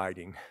we're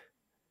abiding.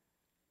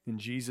 In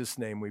Jesus'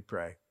 name we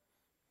pray.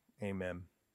 Amen.